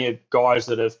there's plenty of guys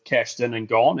that have cashed in and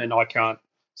gone, and I can't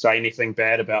say anything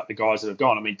bad about the guys that have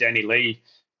gone. I mean, Danny Lee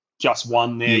just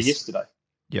won there yesterday.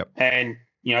 Yep. And,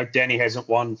 Danny hasn't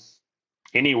won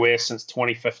anywhere since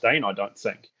 2015, I don't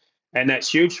think. And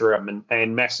that's huge for him,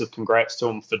 and massive congrats to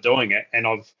him for doing it. And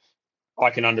I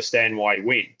can understand why he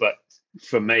went, but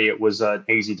for me, it was an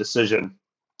easy decision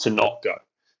to not go,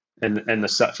 and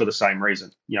for the same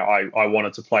reason. I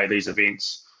wanted to play these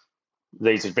events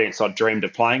I dreamed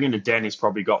of playing in, and Danny's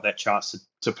probably got that chance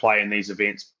to play in these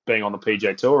events, being on the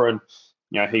PGA Tour, and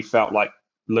he felt like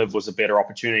Live was a better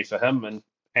opportunity for him,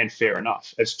 and fair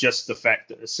enough. It's just the fact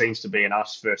that it seems to be an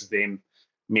us versus them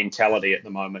mentality at the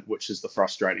moment, which is the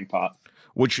frustrating part.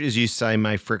 which, as you say,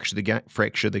 may fracture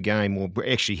the game, or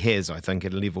actually has, I think,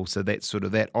 at a level. So that's sort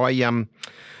of that.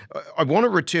 I want to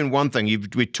return one thing.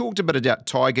 We talked a bit about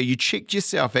Tiger. You checked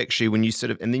yourself actually when you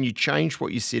and then you changed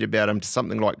what you said about him to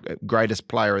something like greatest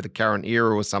player of the current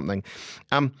era or something.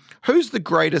 Who's the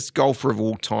greatest golfer of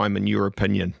all time in your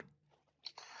opinion?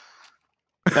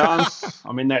 I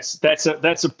mean, that's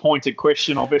a pointed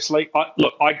question. Obviously,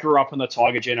 I grew up in the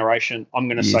Tiger generation. I'm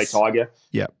going to say Tiger.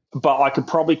 Yeah, but I could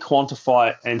probably quantify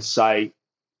it and say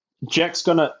Jack's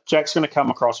gonna come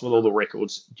across with all the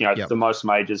records. The most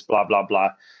majors, blah blah blah.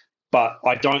 But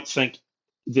I don't think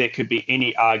there could be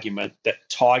any argument that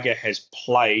Tiger has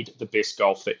played the best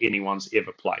golf that anyone's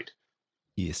ever played.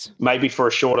 Yes, maybe for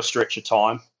a shorter stretch of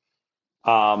time.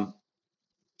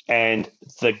 And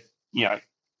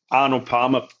Arnold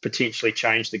Palmer potentially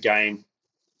changed the game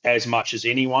as much as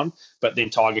anyone, but then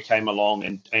Tiger came along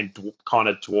and kind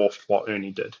of dwarfed what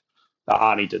Arnie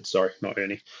did, sorry, not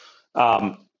Ernie.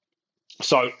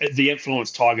 So the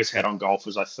influence Tiger's had on golf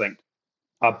is, I think,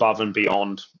 above and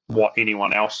beyond what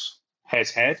anyone else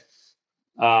has had.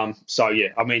 So, yeah,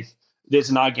 I mean, there's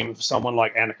an argument for someone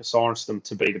like Annika Sorenstam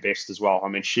to be the best as well. I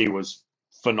mean, she was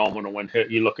phenomenal. When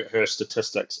you look at her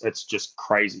statistics, it's just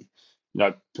crazy.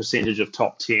 Percentage of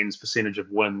top tens, percentage of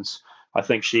wins. I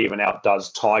think she even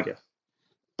outdoes Tiger.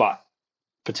 But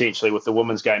potentially with the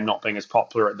women's game not being as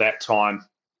popular at that time,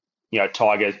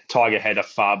 Tiger had a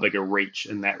far bigger reach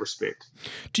in that respect.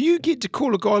 Do you get to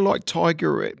call a guy like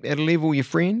Tiger at a level your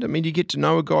friend? I mean, do you get to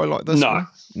know a guy like this? No.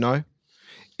 No?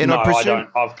 And I don't.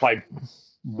 I've played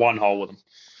one hole with him.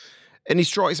 And he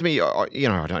strikes me, I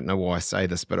don't know why I say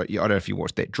this, but I don't know if you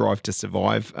watched that Drive to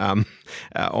Survive on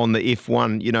the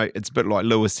F1. It's a bit like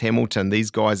Lewis Hamilton.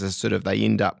 These guys are they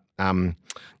end up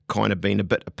kind of being a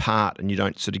bit apart, and you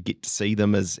don't sort of get to see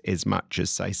them as much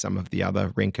as, say, some of the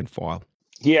other rank and file.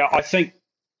 Yeah, I think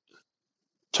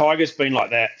Tiger's been like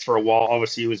that for a while.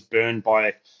 Obviously, he was burned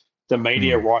by the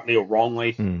media, rightly or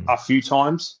wrongly, a few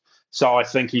times. So I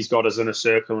think he's got his inner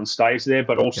circle and stays there.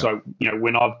 But also,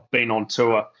 when I've been on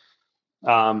tour,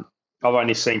 I've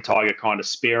only seen Tiger kind of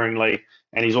sparingly,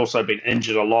 and he's also been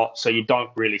injured a lot. So you don't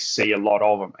really see a lot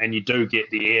of him. And you do get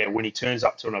the air. When he turns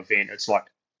up to an event, it's like,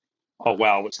 oh,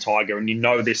 wow, it's Tiger. And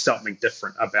there's something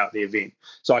different about the event.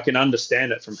 So I can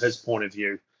understand it from his point of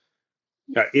view.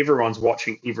 Everyone's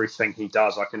watching everything he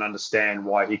does. I can understand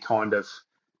why he kind of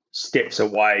steps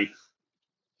away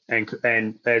and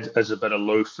is a bit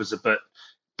aloof, is a bit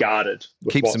guarded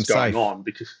with Keeps what's going on.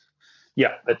 Because,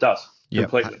 it does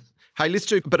completely. Hey, let's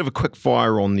do a bit of a quick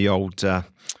fire on the old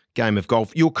game of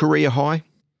golf. Your career high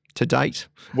to date?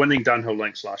 Winning Dunhill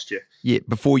Links last year. Yeah,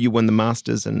 before you win the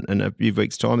Masters in a few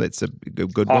weeks' time. That's a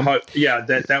good one. I hope,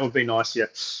 that would be nice, yeah.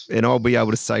 And I'll be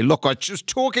able to say, look, I was just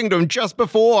talking to him just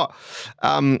before.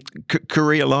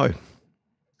 Career low.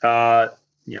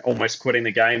 Almost quitting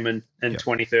the game in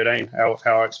 2013, how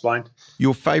I explained.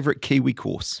 Your favourite Kiwi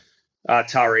course?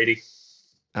 Taredi.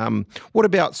 What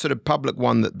about sort of public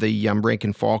one that the rank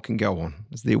and file can go on?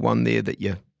 Is there one there that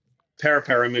you...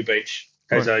 Paraparaumu Beach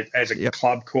as a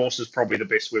club course is probably the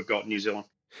best we've got in New Zealand.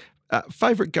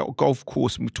 Favourite golf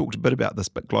course, and we've talked a bit about this,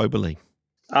 but globally?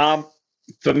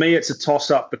 For me, it's a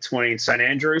toss-up between St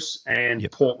Andrews and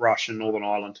Portrush in Northern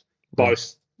Ireland.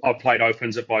 Both, I've played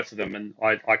Opens at both of them, and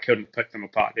I couldn't pick them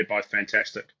apart. They're both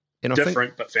fantastic.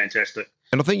 Different, but fantastic.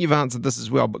 And I think you've answered this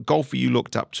as well, but golfer you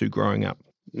looked up to growing up?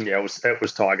 Yeah, it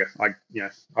was Tiger.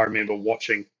 I remember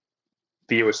watching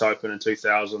the US Open in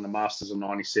 2000, the Masters in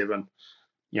 97.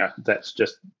 That's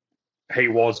just, he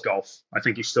was golf. I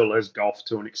think he still is golf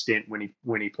to an extent when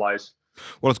he plays.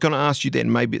 Well, I was going to ask you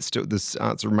then, maybe this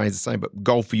answer remains the same, but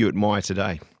golfer you admire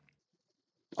today?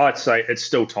 I'd say it's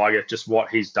still Tiger, just what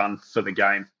he's done for the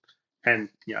game. And,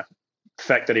 the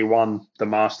fact that he won the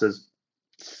Masters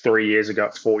 4 years ago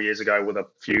with a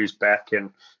fuse back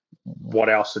and what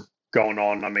else had gone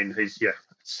on. I mean,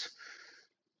 it's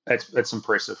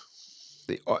impressive.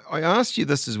 I asked you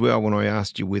this as well when I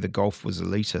asked you whether golf was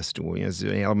elitist, or is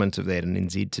there an element of that in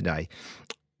NZ today.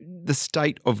 The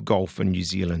state of golf in New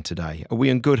Zealand today, are we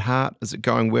in good heart? Is it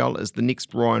going well? Is the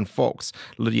next Ryan Fox,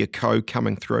 Lydia Ko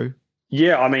coming through?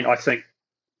 Yeah, I mean, I think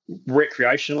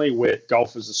recreationally, where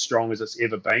golf is as strong as it's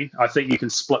ever been, I think you can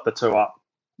split the two up.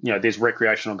 There's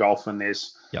recreational golf and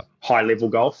there's high-level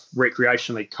golf.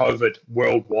 Recreationally, COVID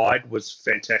worldwide was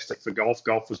fantastic for golf.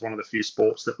 Golf was one of the few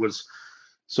sports that was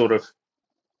sort of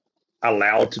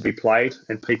allowed to be played,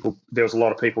 and there was a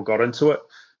lot of people got into it.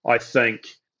 I think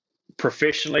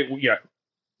professionally,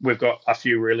 we've got a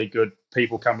few really good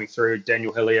people coming through.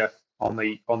 Daniel Hillier on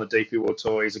the DP World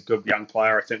Tour, he's a good young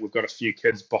player. I think we've got a few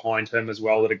kids behind him as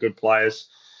well that are good players.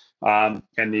 And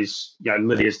there's,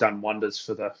 Lydia's done wonders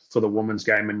for the women's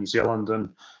game in New Zealand, and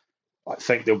I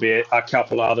think there'll be a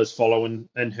couple of others following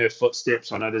in her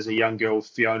footsteps. I know there's a young girl,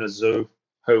 Fiona Zhu,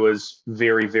 who is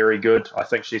very, very good. I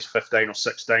think she's 15 or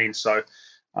 16, so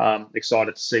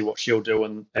excited to see what she'll do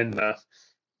in the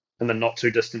not too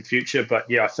distant future. But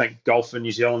yeah, I think golf in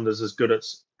New Zealand is as good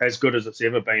as it's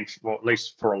ever been, well, at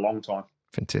least for a long time.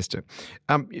 Fantastic.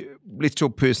 Let's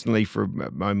talk personally for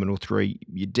a moment or three.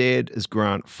 Your dad is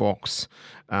Grant Fox,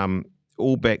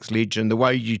 All Blacks legend. The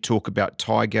way you talk about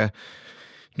Tiger,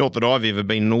 not that I've ever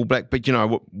been an All Black, but,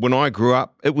 when I grew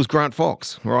up, it was Grant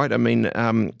Fox, right? I mean,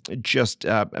 just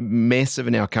massive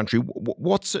in our country.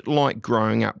 What's it like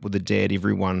growing up with a dad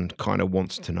everyone kind of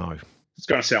wants to know? It's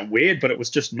going to sound weird, but it was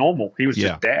just normal. He was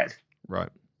just dad. Right.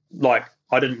 Like,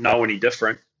 I didn't know any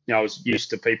different. I was used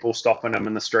to people stopping him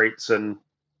in the streets and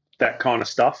that kind of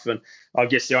stuff. And I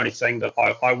guess the only thing that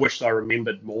I wished I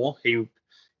remembered more, he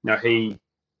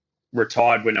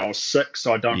retired when I was 6,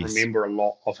 so I don't remember a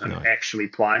lot of him actually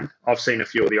playing. I've seen a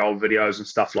few of the old videos and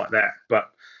stuff like that,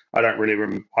 but I don't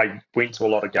really I went to a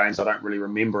lot of games. I don't really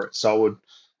remember it. So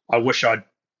I wish I'd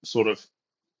sort of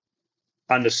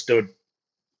understood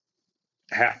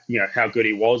how good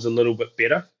he was a little bit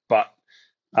better. But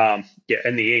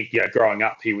in the end, growing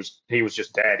up, he was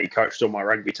just dad. He coached all my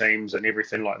rugby teams and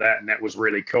everything like that, and that was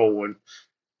really cool. And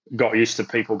got used to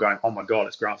people going, "Oh my God,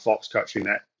 it's Grant Fox coaching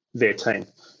their team."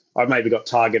 I maybe got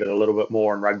targeted a little bit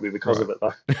more in rugby because of it,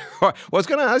 though. Well, I was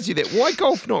going to ask you that. Why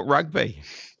golf, not rugby?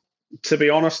 To be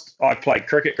honest, I played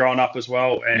cricket growing up as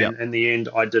well, and in the end,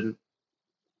 I didn't.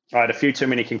 I had a few too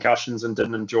many concussions and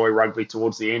didn't enjoy rugby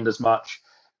towards the end as much.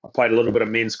 I played a little bit of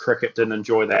men's cricket, didn't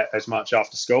enjoy that as much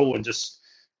after school, and just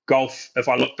golf, if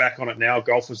I look back on it now,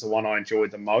 golf was the one I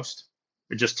enjoyed the most.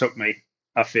 It just took me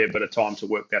a fair bit of time to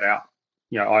work that out.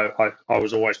 I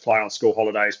was always playing on school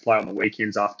holidays, play on the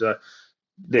weekends after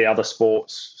the other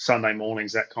sports, Sunday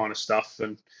mornings, that kind of stuff.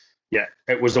 And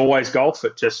it was always golf.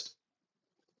 It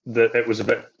was a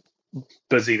bit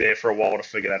busy there for a while to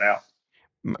figure that out.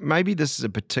 Maybe this is a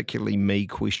particularly me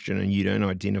question and you don't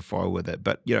identify with it,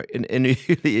 but in earlier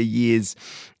years,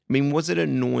 I mean, was it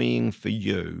annoying for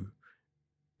you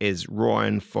as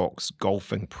Ryan Fox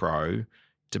golfing pro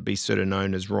to be sort of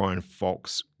known as Ryan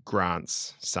Fox,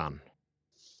 Grant's son?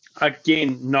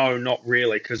 Again, no, not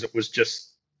really, because it was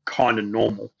just kind of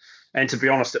normal. And to be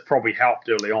honest, it probably helped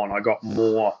early on. I got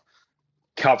more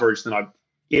coverage than I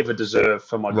ever deserved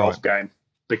for my golf game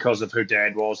because of who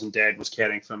Dad was, and Dad was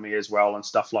caddying for me as well and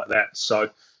stuff like that. So,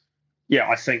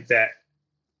 I think that,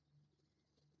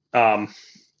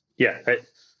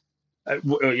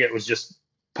 it was just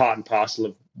part and parcel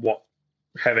of what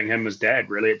having him as dad.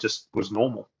 Really, it just was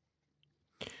normal.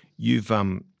 You've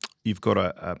got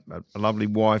a lovely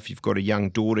wife. You've got a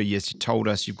young daughter. Yes, you told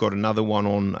us you've got another one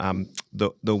on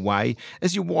the way.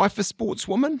 Is your wife a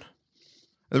sportswoman?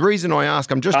 The reason I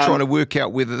ask, I'm just trying to work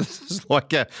out whether this is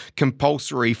like a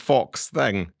compulsory Fox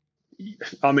thing.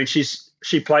 I mean,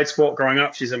 she played sport growing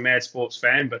up. She's a mad sports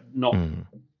fan, but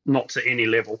not to any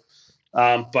level.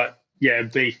 But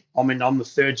I'm the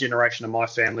third generation of my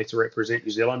family to represent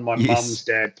New Zealand. My mum's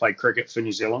dad played cricket for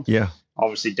New Zealand. Yeah.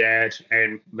 Obviously Dad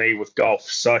and me with golf.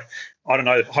 So I don't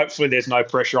know, hopefully there's no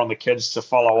pressure on the kids to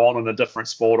follow on in a different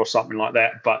sport or something like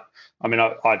that. But I mean,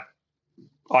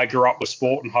 I grew up with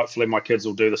sport, and hopefully my kids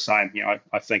will do the same.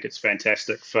 I think it's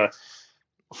fantastic for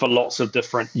lots of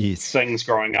different things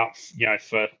growing up,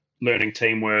 for learning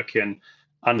teamwork and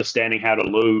understanding how to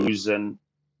lose and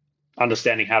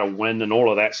understanding how to win and all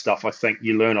of that stuff. I think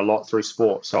you learn a lot through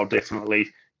sport. So I'll definitely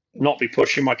not be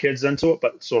pushing my kids into it,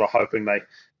 but sort of hoping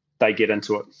they get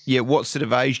into it. Yeah. What sort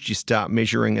of age do you start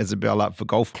measuring Isabel up for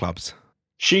golf clubs?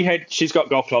 She's got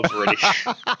golf clubs already.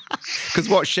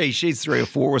 Because she's 3 or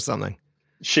 4 or something.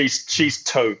 She's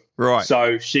 2. Right.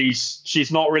 So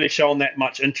she's not really showing that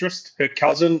much interest. Her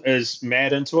cousin is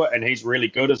mad into it, and he's really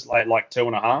good as like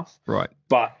 2.5. Right.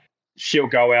 But she'll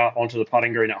go out onto the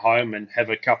putting green at home and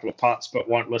have a couple of putts, but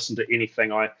won't listen to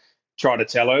anything I try to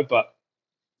tell her. But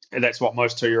that's what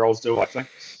most 2-year-olds do, I think.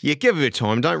 Yeah, give her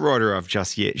time. Don't write her off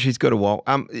just yet. She's got a while.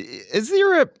 Is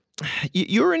there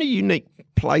you're in a unique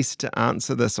place to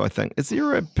answer this, I think. Is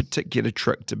there a particular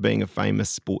trick to being a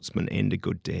famous sportsman and a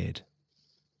good dad?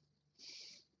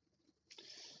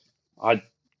 I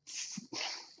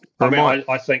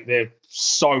think they're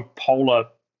so polar.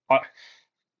 I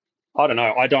don't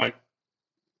know.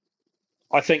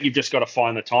 I think you've just got to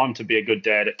find the time to be a good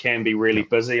dad. It can be really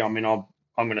busy. I mean, I'm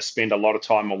going to spend a lot of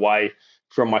time away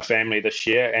from my family this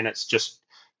year, and it's just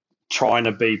trying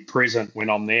to be present when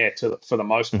I'm there for the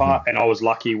most part. And I was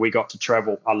lucky we got to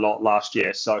travel a lot last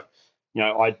year. So,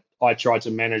 I I tried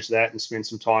to manage that and spend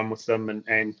some time with them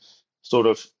and sort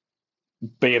of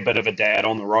be a bit of a dad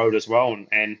on the road as well.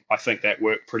 And I think that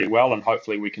worked pretty well. And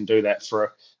hopefully we can do that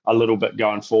for a little bit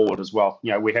going forward as well.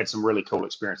 We had some really cool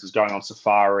experiences going on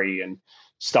safari and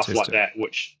stuff like that,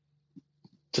 which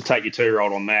to take your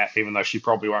 2-year-old on that, even though she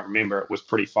probably won't remember, it was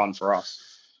pretty fun for us.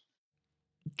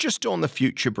 Just on the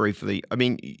future briefly, I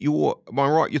mean, am I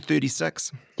right, you're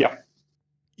 36? Yeah.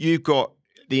 You've got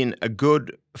then a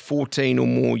good 14 or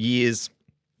more years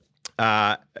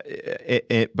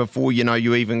before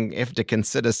you even have to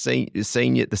consider the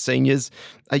seniors.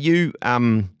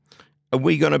 Are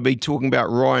we going to be talking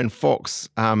about Ryan Fox,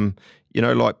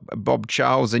 like Bob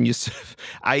Charles in your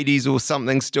 80s or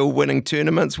something, still winning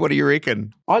tournaments? What do you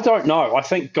reckon? I don't know. I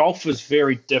think golf is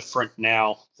very different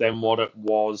now than what it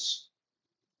was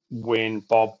when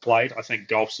Bob played. I think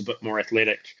golf's a bit more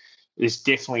athletic. There's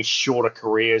definitely shorter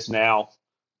careers now.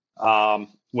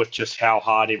 With just how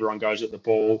hard everyone goes at the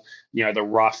ball, the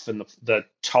rough and the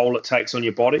toll it takes on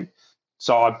your body.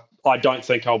 So I don't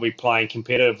think I'll be playing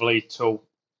competitively till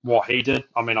what he did.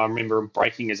 I mean, I remember him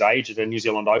breaking his age at a New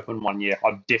Zealand Open one year.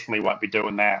 I definitely won't be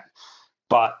doing that.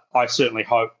 But I certainly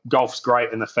hope golf's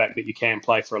great in the fact that you can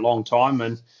play for a long time.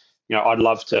 And, I'd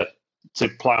love to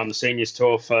play on the seniors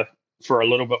tour for a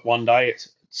little bit one day. It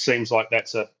seems like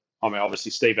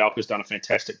obviously Steve Alker's done a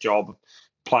fantastic job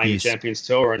playing the Champions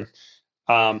Tour, and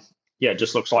it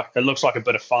just looks like a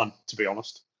bit of fun, to be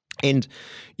honest. And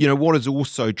what is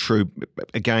also true,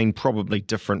 again, probably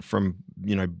different from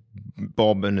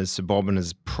Bob and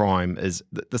his prime, is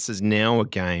that this is now a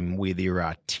game where there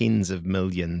are tens of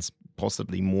millions,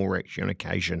 possibly more actually on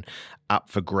occasion, up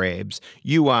for grabs.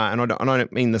 You are, and I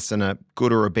don't mean this in a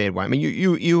good or a bad way. I mean,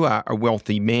 you are a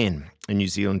wealthy man in New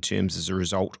Zealand terms as a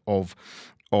result of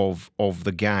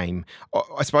the game.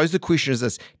 I suppose the question is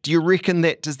this: do you reckon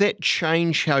does that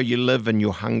change how you live and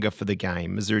your hunger for the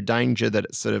game? Is there a danger that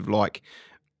it's sort of like,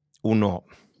 or not?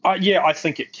 Yeah, I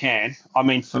think it can. I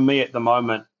mean, for me at the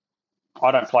moment,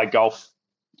 I don't play golf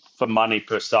for money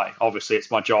per se. Obviously,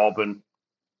 it's my job and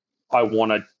I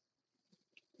want to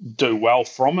do well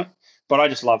from it, but I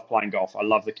just love playing golf. I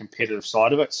love the competitive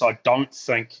side of it. So I don't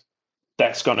think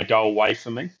that's going to go away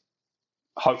for me,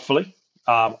 hopefully.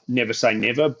 Never say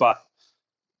never, but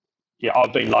yeah,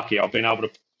 I've been lucky. I've been able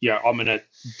to, I'm in a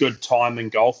good time in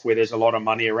golf where there's a lot of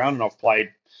money around, and I've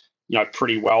played,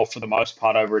 pretty well for the most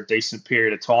part over a decent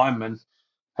period of time, and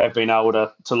have been able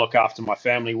to look after my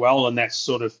family well. And that's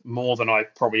sort of more than I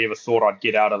probably ever thought I'd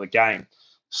get out of the game.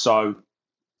 So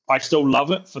I still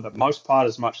love it for the most part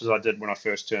as much as I did when I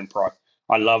first turned pro.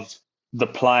 I love the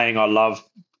playing. I love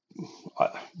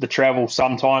the travel.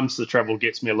 Sometimes the travel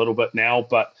gets me a little bit now,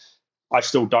 but I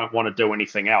still don't want to do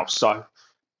anything else. So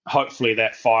hopefully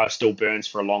that fire still burns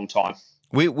for a long time.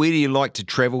 Where do you like to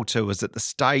travel to? Is it the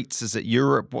States? Is it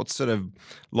Europe? What sort of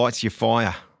lights your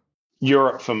fire?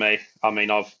 Europe for me. I mean,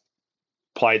 I've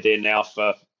played there now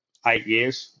for 8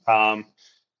 years. And,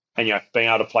 being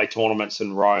able to play tournaments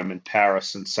in Rome and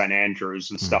Paris and St.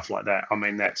 Andrews and stuff like that. I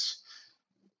mean,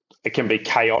 it can be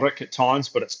chaotic at times,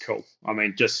 but it's cool. I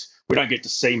mean, we don't get to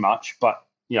see much, but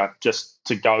just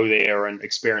to go there and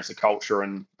experience the culture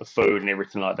and the food and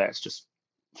everything like that, it's just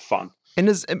fun.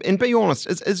 And be honest,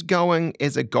 is going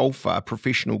as a golfer, a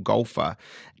professional golfer,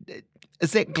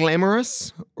 is that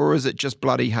glamorous or is it just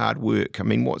bloody hard work? I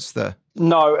mean,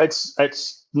 No,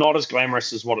 it's not as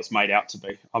glamorous as what it's made out to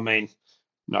be. I mean,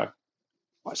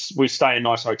 we stay in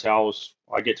nice hotels.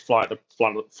 I get to fly at the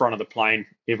front of the plane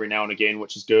every now and again,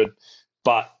 which is good.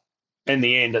 But in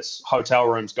the end, it's hotel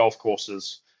rooms, golf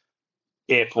courses,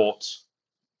 airports,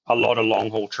 a lot of long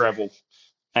haul travel.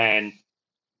 And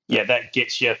yeah, that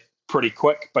gets you pretty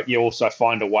quick, but you also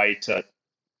find a way to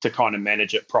kind of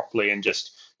manage it properly, and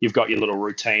just you've got your little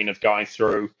routine of going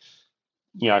through,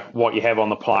 what you have on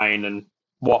the plane and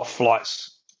what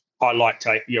flights I like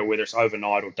to, whether it's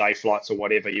overnight or day flights or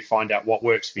whatever. You find out what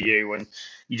works for you and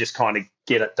you just kind of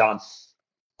get it done.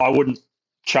 I wouldn't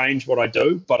change what I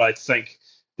do, but I think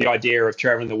the idea of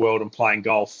traveling the world and playing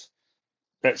golf,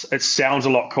 it sounds a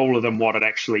lot cooler than what it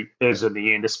actually is in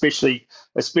the end, especially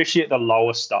at the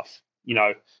lower stuff.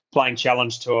 Playing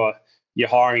Challenge Tour, you're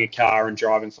hiring a car and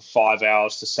driving for 5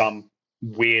 hours to some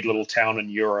weird little town in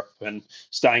Europe and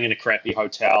staying in a crappy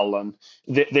hotel. And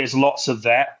there's lots of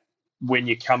that when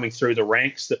you're coming through the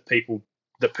ranks that people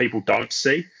don't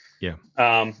see. Yeah.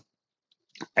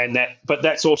 But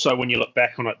that's also, when you look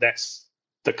back on it, that's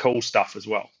the cool stuff as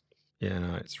well. Yeah,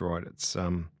 no, it's right. It's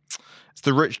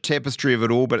the rich tapestry of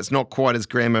it all, but it's not quite as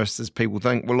glamorous as people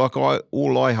think. Well,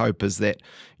 all I hope is that,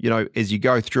 as you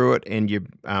go through it and you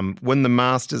win the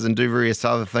Masters and do various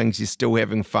other things, you're still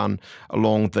having fun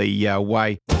along the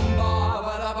way.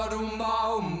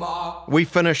 We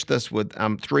finish this with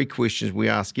 3 questions we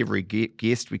ask every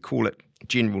guest. We call it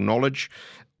general knowledge.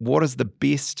 What is the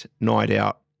best night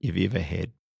out you've ever had?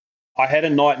 I had a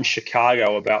night in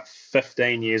Chicago about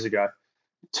 15 years ago.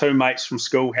 2 mates from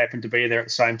school happened to be there at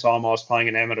the same time I was playing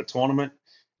an amateur tournament.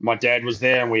 My dad was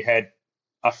there, and we had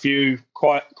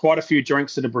quite a few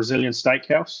drinks at a Brazilian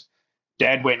steakhouse.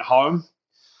 Dad went home,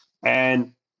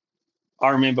 and I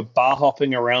remember bar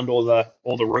hopping around all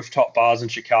the rooftop bars in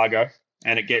Chicago,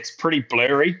 and it gets pretty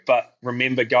blurry, but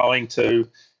remember getting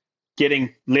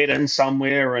let in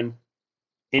somewhere and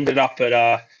ended up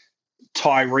at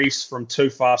Tyrese from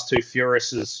Too Fast, Too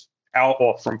Furious's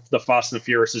from the Fast and the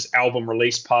Furious's album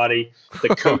release party. The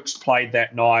Kooks played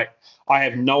that night. I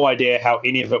have no idea how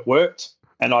any of it worked,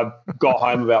 and I got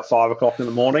home about 5 o'clock in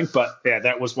the morning. But yeah,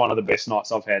 that was one of the best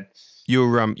nights I've had.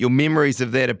 Your memories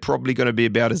of that are probably going to be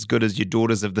about as good as your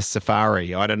Daughters of the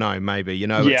Safari. I don't know, maybe.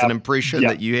 It's an impression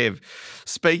that you have.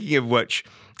 Speaking of which,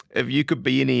 if you could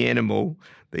be any animal,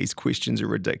 these questions are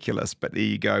ridiculous, but there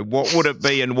you go. What would it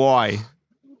be and why?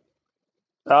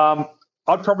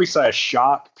 I'd probably say a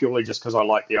shark, purely just because I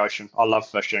like the ocean. I love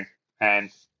fishing, and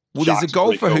there's a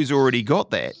golfer really cool. who's already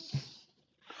got that.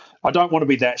 I don't want to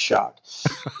be that shark.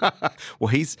 Well,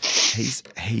 he's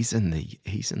in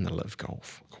the live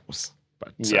golf, of course.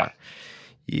 But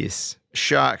yes,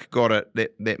 shark, got it.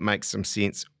 That makes some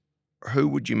sense. Who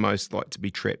would you most like to be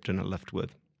trapped in a lift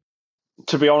with?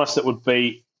 To be honest, it'd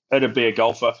be a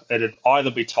golfer. It'd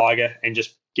either be Tiger and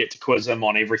just get to quiz him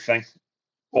on everything,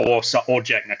 or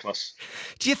Jack Nicklaus.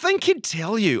 Do you think he'd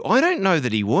tell you? I don't know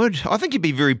that he would. I think he'd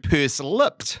be very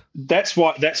purse-lipped. That's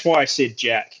why I said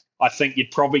Jack. I think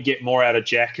you'd probably get more out of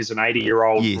Jack as an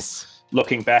 80-year-old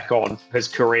looking back on his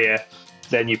career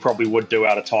than you probably would do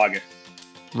out of Tiger.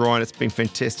 Ryan, it's been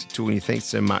fantastic talking to you. Thanks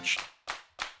so much.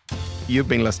 You've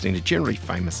been listening to Generally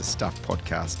Famous Stuff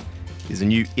podcast. There's a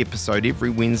new episode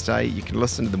every Wednesday. You can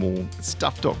listen to them all at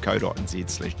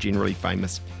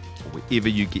stuff.co.nz/generallyfamous or wherever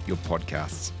you get your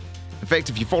podcasts. In fact,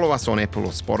 if you follow us on Apple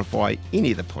or Spotify, any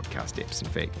of the podcast apps, in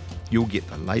fact, you'll get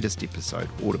the latest episode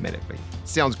automatically.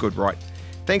 Sounds good, right?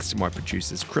 Thanks to my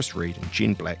producers, Chris Reed and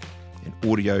Jen Black, and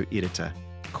audio editor,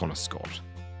 Connor Scott.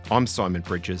 I'm Simon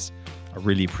Bridges. I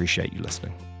really appreciate you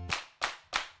listening.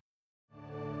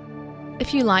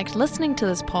 If you liked listening to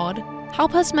this pod,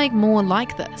 help us make more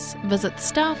like this. Visit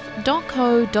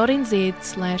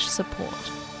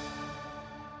stuff.co.nz/support.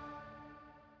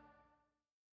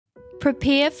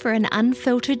 Prepare for an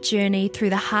unfiltered journey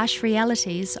through the harsh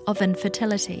realities of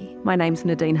infertility. My name's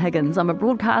Nadine Higgins. I'm a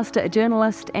broadcaster, a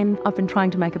journalist, and I've been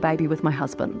trying to make a baby with my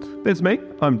husband. That's me.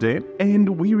 I'm Dan,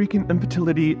 and we reckon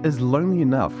infertility is lonely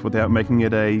enough without making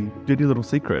it a dirty little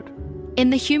secret. In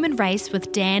The Human Race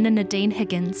with Dan and Nadine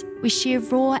Higgins, we share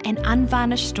raw and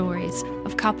unvarnished stories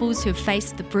of couples who've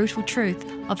faced the brutal truth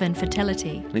of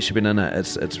infertility. Unless you've been in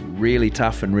it, it's really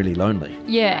tough and really lonely.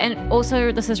 Yeah, and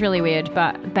also, this is really weird,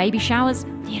 but baby showers,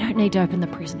 you don't need to open the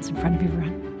presents in front of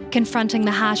everyone. Confronting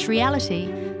the harsh reality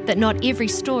that not every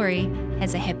story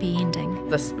has a happy ending.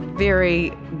 This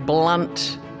very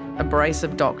blunt,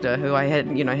 abrasive doctor who I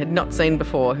had not seen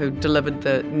before, who delivered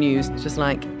the news just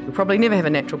like, you'll probably never have a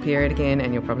natural period again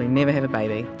and you'll probably never have a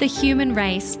baby. The Human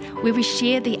Race, where we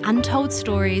share the untold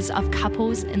stories of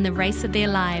couples in the race of their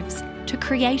lives to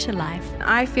create a life.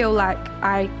 I feel like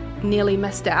I nearly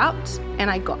missed out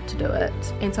and I got to do it,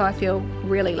 and so I feel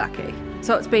really lucky.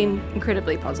 So it's been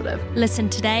incredibly positive. Listen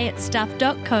today at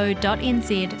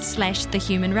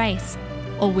stuff.co.nz/thehumanrace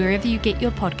or wherever you get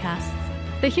your podcasts.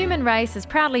 The Human Race is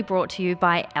proudly brought to you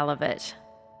by Elevate.